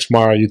coming there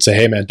tomorrow, you'd say,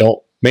 hey, man,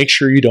 make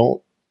sure you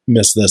don't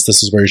miss this.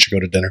 This is where you should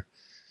go to dinner.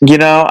 You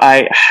know,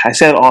 I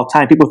say it all the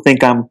time. People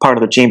think I'm part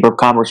of the Chamber of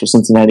Commerce of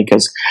Cincinnati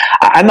because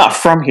I'm not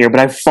from here, but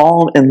I've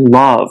fallen in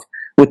love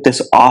with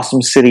this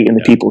awesome city and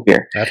the people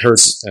here. I've heard.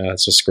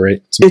 It's just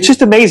great. It's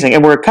just amazing.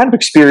 And we're kind of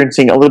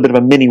experiencing a little bit of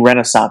a mini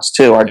renaissance,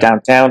 too. Our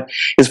downtown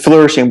is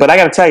flourishing. But I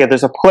got to tell you,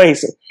 there's a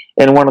place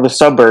in one of the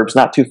suburbs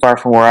not too far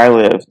from where I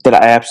live that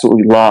I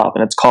absolutely love,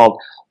 and it's called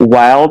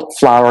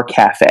Wildflower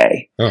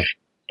Cafe. Oh.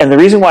 And the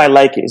reason why I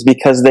like it is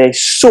because they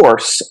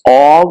source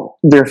all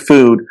their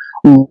food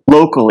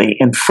locally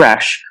and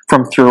fresh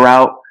from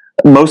throughout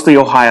mostly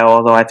Ohio,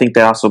 although I think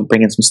they also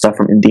bring in some stuff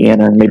from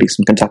Indiana and maybe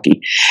some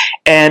Kentucky.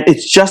 And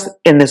it's just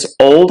in this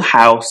old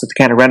house that's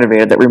kind of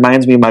renovated that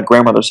reminds me of my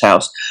grandmother's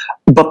house.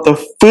 But the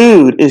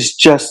food is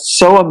just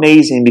so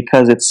amazing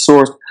because it's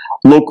sourced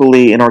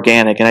locally and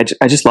organic, and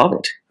I just love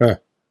it. Huh.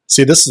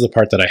 See, this is the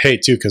part that I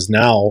hate, too, because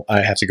now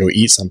I have to go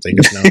eat something.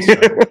 Now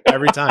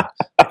every time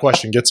the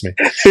question gets me.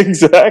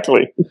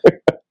 Exactly.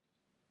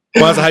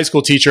 When I was a high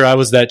school teacher, I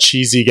was that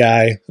cheesy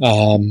guy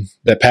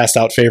that passed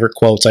out favorite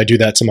quotes. I do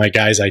that to my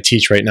guys I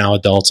teach right now,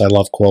 adults. I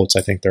love quotes.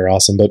 I think they're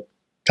awesome. But,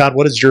 Todd,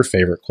 what is your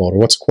favorite quote, or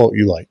what's a quote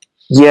you like?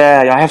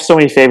 Yeah, I have so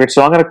many favorites.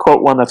 So I'm going to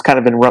quote one that's kind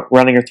of been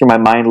running through my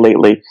mind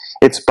lately.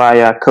 It's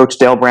by Coach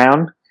Dale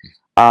Brown.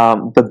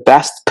 The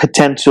best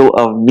potential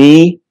of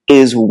me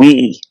is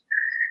we.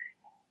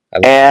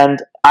 And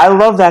I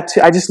love that,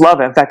 too. I just love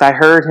it. In fact, I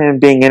heard him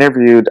being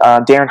interviewed.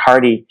 Darren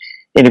Hardy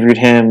interviewed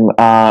him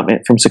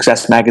from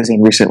Success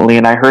Magazine recently,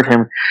 and I heard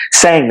him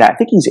saying that. I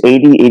think he's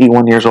 80,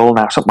 81 years old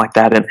now, something like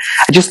that. And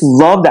I just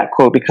love that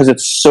quote because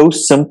it's so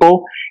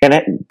simple, and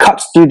it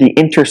cuts through the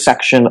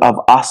intersection of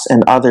us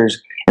and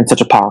others in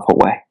such a powerful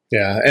way.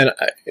 Yeah, and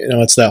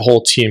it's that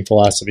whole team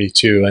philosophy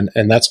too,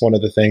 and that's one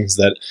of the things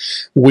that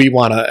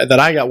that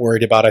I got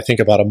worried about. I think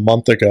about a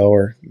month ago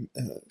or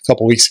a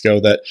couple weeks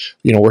ago that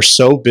we're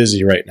so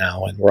busy right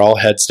now and we're all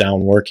heads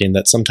down working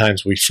that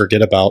sometimes we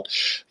forget about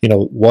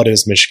what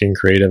is Michigan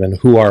Creative and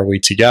who are we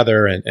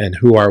together and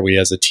who are we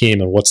as a team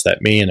and what's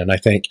that mean. And I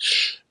think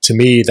to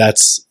me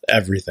that's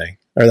everything,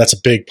 or that's a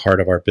big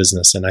part of our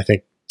business. And I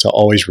think to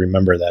always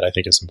remember that I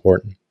think is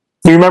important.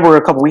 You remember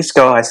a couple weeks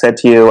ago I said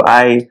to you,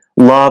 I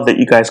love that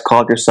you guys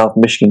called yourself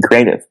Michigan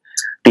Creative,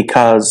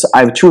 because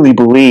I truly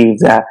believe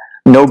that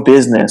no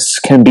business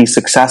can be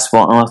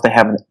successful unless they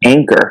have an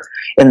anchor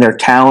in their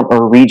town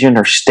or region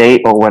or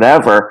state or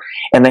whatever,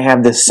 and they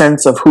have this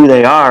sense of who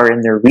they are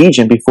in their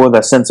region before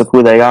the sense of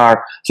who they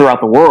are throughout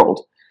the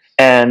world.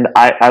 And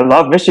I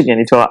love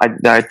Michigan.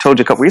 I told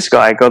you a couple weeks ago,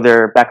 I go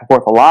there back and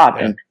forth a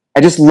lot, and I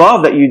just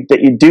love that you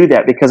do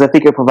that, because I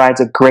think it provides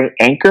a great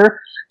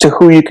anchor to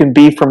who you can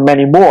be from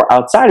many more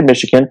outside of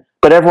Michigan,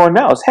 but everyone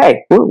knows,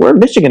 hey, we're a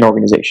Michigan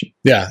organization.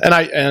 Yeah, and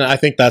I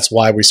think that's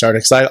why we started,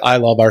 because I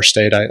love our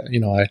state. I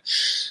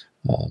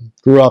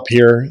grew up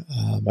here.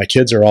 My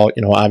kids are all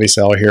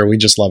obviously all here. We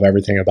just love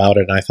everything about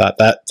it, and I thought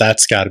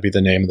that's got to be the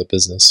name of the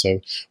business.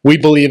 So we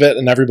believe it,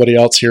 and everybody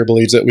else here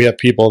believes it. We have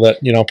people that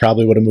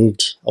probably would have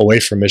moved away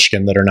from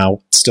Michigan that are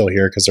now still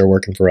here because they're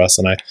working for us,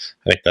 and I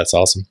think that's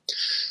awesome.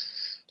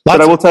 But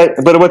I will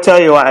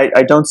tell you,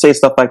 I don't say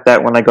stuff like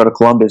that when I go to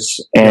Columbus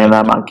and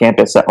I'm on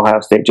campus at Ohio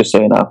State, just so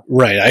you know.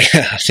 Right.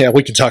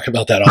 We can talk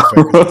about that off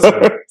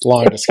air. It's a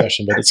long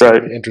discussion, but it's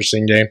an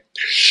interesting game.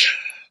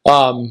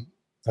 I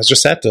was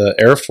just at the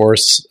Air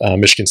Force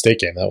Michigan State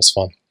game. That was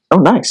fun. Oh,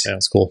 nice. Yeah, it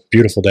was cool.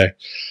 Beautiful day.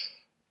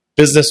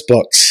 Business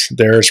books.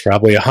 There's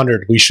probably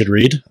 100 we should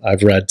read.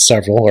 I've read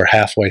several or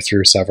halfway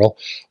through several.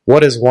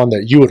 What is one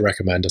that you would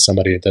recommend to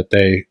somebody that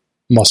they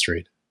must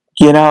read?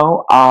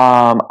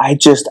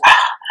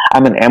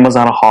 I'm an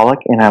Amazonaholic,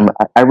 and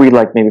I read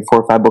like maybe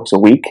 4 or 5 books a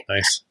week.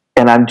 Nice.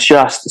 And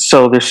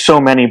there's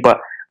so many, but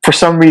for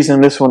some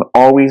reason this one I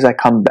always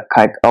come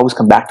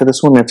back to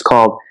this one. It's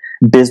called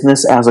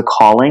Business as a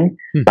Calling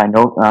by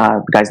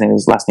the guy's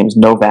last name is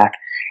Novak.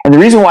 And the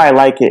reason why I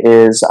like it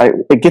is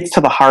it gets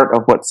to the heart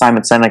of what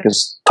Simon Sinek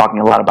is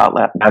talking a lot about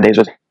nowadays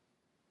with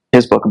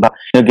his book about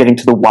getting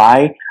to the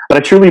why. But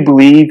I truly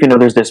believe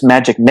there's this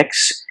magic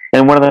mix,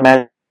 and one of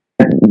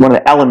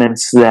the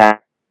elements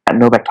that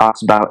Novak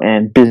talks about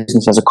in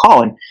Business as a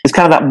Calling is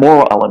kind of that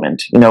moral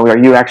element. Are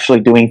you actually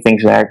doing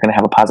things that are going to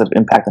have a positive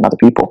impact on other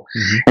people?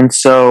 Mm-hmm. And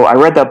so I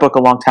read that book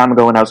a long time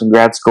ago when I was in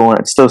grad school, and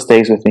it still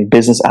stays with me,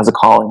 Business as a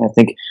Calling. I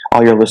think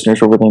all your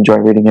listeners will really enjoy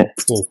reading it.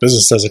 Well,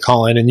 Business as a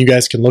Calling, and you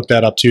guys can look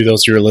that up too,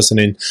 those who are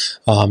listening.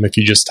 If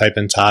you just type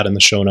in Todd in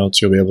the show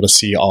notes, you'll be able to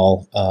see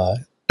all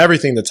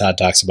everything that Todd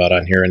talks about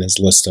on here in his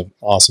list of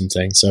awesome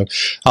things. So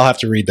I'll have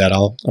to read that.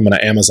 I'm going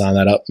to Amazon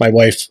that up. My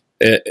wife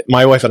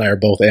and I are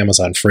both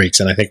Amazon freaks,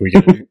 and I think we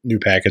get a new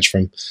package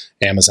from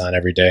Amazon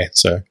every day.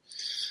 So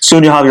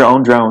soon you'll have your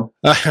own drone.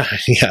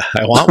 Yeah,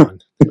 I want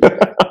one.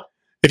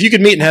 If you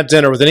could meet and have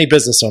dinner with any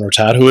business owner,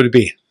 Todd, who would it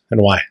be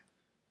and why?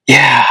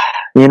 Yeah,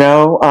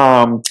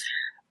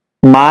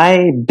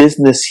 my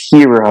business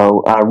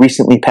hero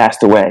recently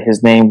passed away.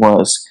 His name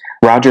was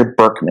Roger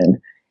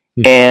Berkman.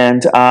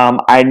 And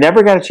I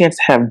never got a chance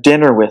to have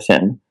dinner with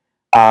him,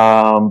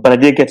 but I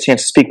did get a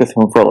chance to speak with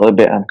him for a little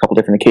bit on a couple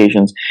different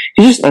occasions.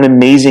 He's just an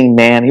amazing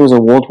man. He was a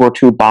World War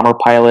II bomber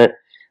pilot,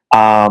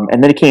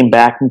 and then he came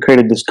back and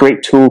created this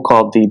great tool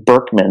called the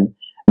Berkman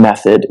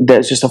method.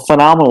 That's just a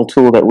phenomenal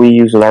tool that we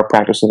use with our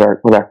practice with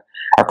our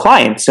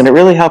clients, and it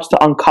really helps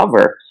to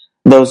uncover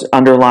those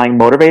underlying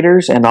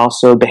motivators and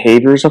also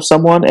behaviors of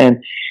someone.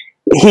 And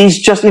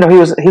he's just,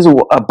 he's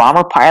a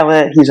bomber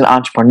pilot, he's an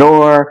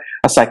entrepreneur,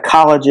 a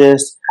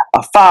psychologist,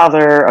 a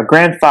father, a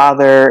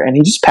grandfather, and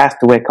he just passed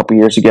away a couple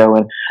years ago.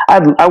 And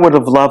I would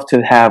have loved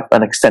to have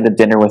an extended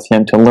dinner with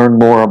him to learn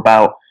more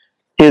about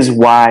his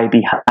why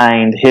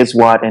behind his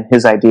what and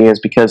his ideas,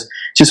 because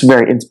he's just a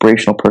very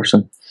inspirational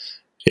person.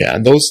 Yeah,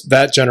 and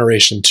that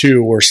generation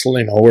too, we're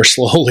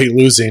slowly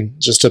losing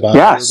just about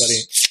everybody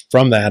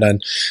from that,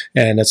 and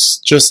it's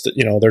just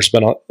there's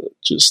been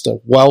just a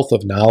wealth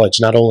of knowledge,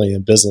 not only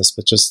in business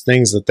but just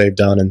things that they've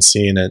done and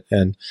seen,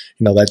 and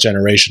that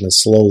generation is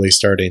slowly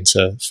starting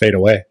to fade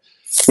away.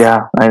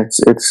 Yeah,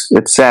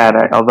 it's sad.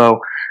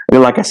 Although,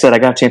 like I said, I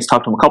got a chance to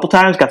talk to him a couple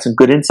times, got some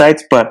good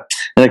insights, but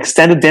an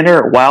extended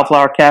dinner at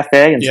Wildflower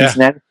Cafe in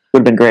Cincinnati would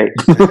have been great.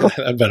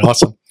 That'd been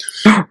awesome.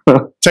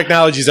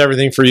 Technology is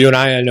everything for you and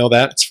I know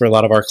that. It's for a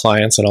lot of our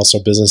clients and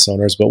also business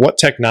owners. But what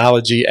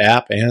technology,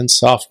 app, and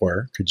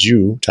software could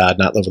you, Todd,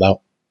 not live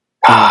without?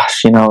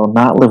 Gosh,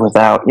 not live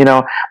without.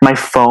 My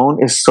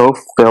phone is so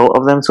full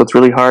of them, so it's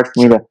really hard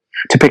for me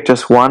to pick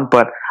just one.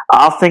 But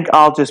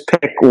I'll just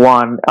pick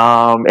one,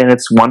 and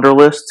it's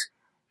Wunderlist.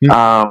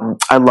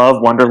 I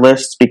love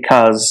Wunderlist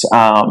because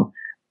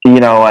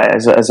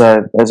as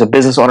a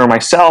business owner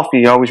myself,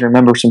 you always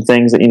remember some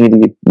things that you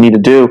need to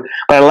do.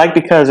 But I like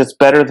because it's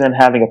better than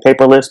having a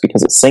paper list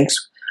because it syncs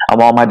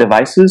on all my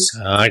devices.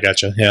 I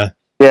gotcha. Yeah.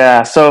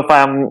 Yeah. So if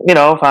I'm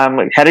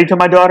heading to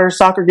my daughter's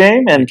soccer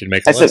game, and you can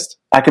make a list.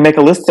 I can make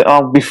a list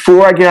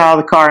before I get out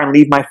of the car and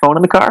leave my phone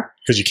in the car,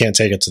 because you can't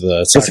take it to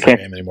the soccer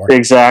game anymore.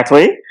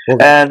 Exactly. We're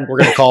going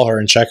to call her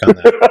and check on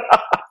that.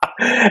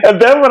 And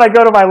then when I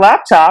go to my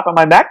laptop and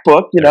my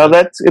MacBook,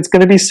 it's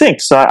going to be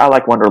synced. So I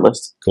like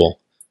Wunderlist. Cool.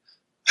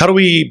 How do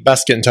we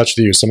best get in touch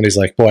with you? Somebody's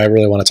like, boy, I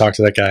really want to talk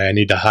to that guy. I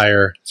need to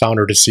hire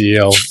founder to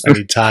CEO. I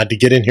need Todd to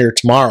get in here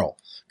tomorrow,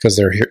 because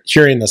they're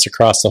hearing this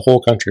across the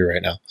whole country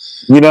right now.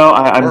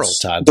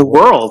 The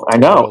world, I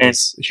know. And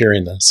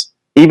hearing this.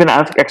 Even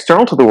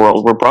external to the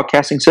world, we're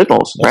broadcasting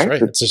signals, That's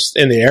right? It's just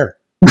in the air.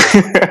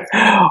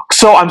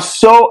 So I'm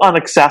so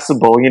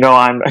unaccessible,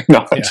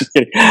 just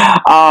kidding.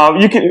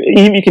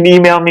 You can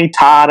email me,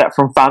 Todd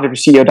from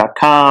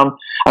foundertoceo.com.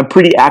 I'm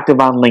pretty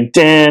active on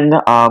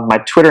LinkedIn. My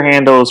Twitter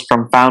handle is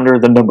from founder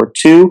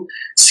 2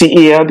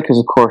 CEO, because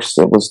of course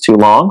it was too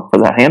long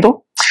for that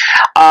handle.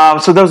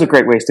 So those are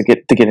great ways to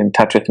get in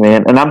touch with me,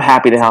 and I'm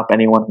happy to help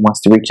anyone who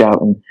wants to reach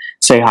out and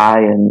say hi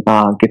and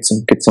get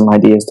some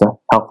ideas to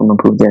help them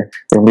improve their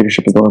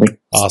leadership ability.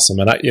 Awesome,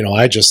 and I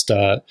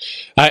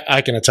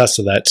can attest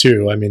to that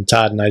too. I mean,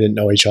 Todd and I didn't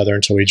know each other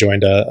until we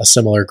joined a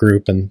similar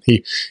group, and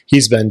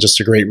he's been just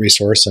a great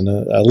resource and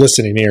a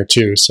listening ear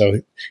too.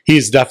 So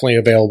he's definitely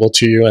available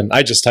to you. And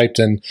I just typed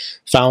in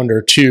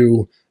founder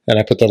 2. And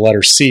I put the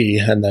letter C,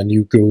 and then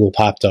Google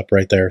popped up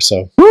right there.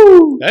 So,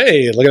 woo!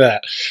 Hey, look at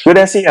that. Good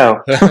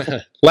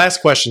SEO.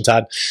 Last question,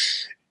 Todd.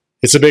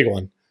 It's a big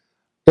one.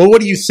 But what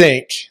do you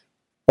think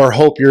or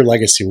hope your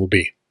legacy will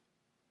be?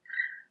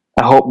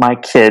 I hope my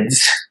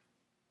kids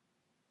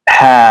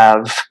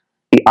have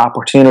the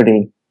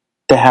opportunity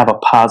to have a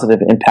positive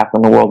impact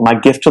on the world. My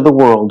gift to the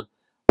world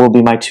will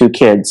be my 2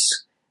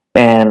 kids,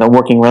 and I'm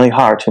working really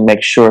hard to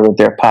make sure that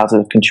they're a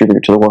positive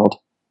contributor to the world.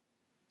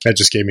 That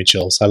just gave me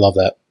chills. I love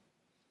that.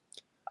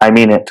 I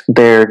mean it.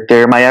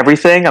 They're my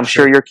everything. I'm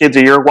sure your kids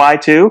are your why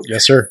too.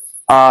 Yes, sir.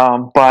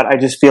 But I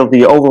just feel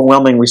the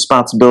overwhelming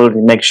responsibility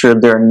to make sure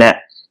they're a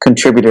net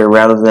contributor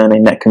rather than a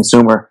net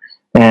consumer.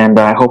 And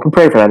I hope and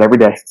pray for that every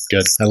day.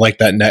 Good. I like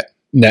that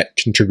net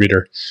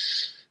contributor.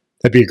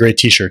 That'd be a great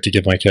T-shirt to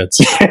give my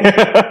kids.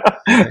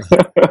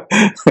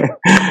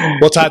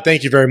 Well, Todd,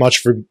 thank you very much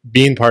for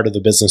being part of the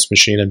Business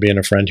Machine and being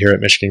a friend here at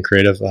Michigan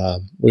Creative.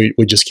 We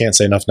just can't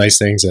say enough nice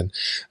things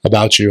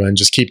about you, and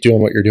just keep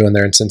doing what you're doing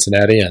there in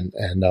Cincinnati, and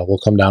we'll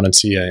come down and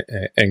see you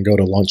and go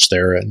to lunch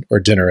there or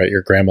dinner at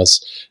your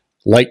grandma's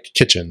light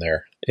kitchen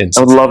there.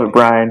 I would love it,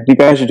 Brian. You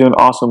guys are doing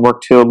awesome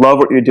work too. Love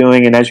what you're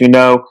doing. And as you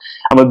know,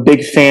 I'm a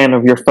big fan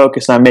of your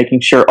focus on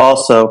making sure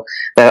also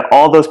that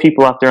all those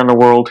people out there in the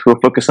world who are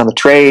focused on the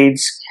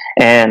trades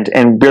and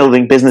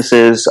building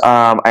businesses,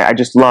 I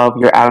just love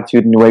your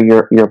attitude and the way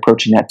you're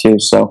approaching that too.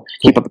 So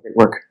keep up the great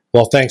work.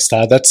 Well, thanks,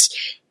 Todd. That's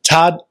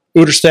Todd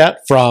Uderstadt,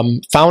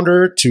 from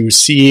founder to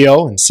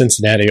CEO in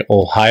Cincinnati,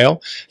 Ohio.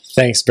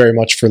 Thanks very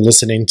much for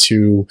listening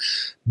to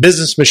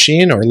Business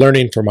Machine, or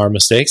learning from our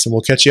mistakes, and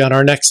we'll catch you on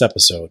our next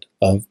episode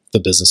of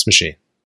The Business Machine.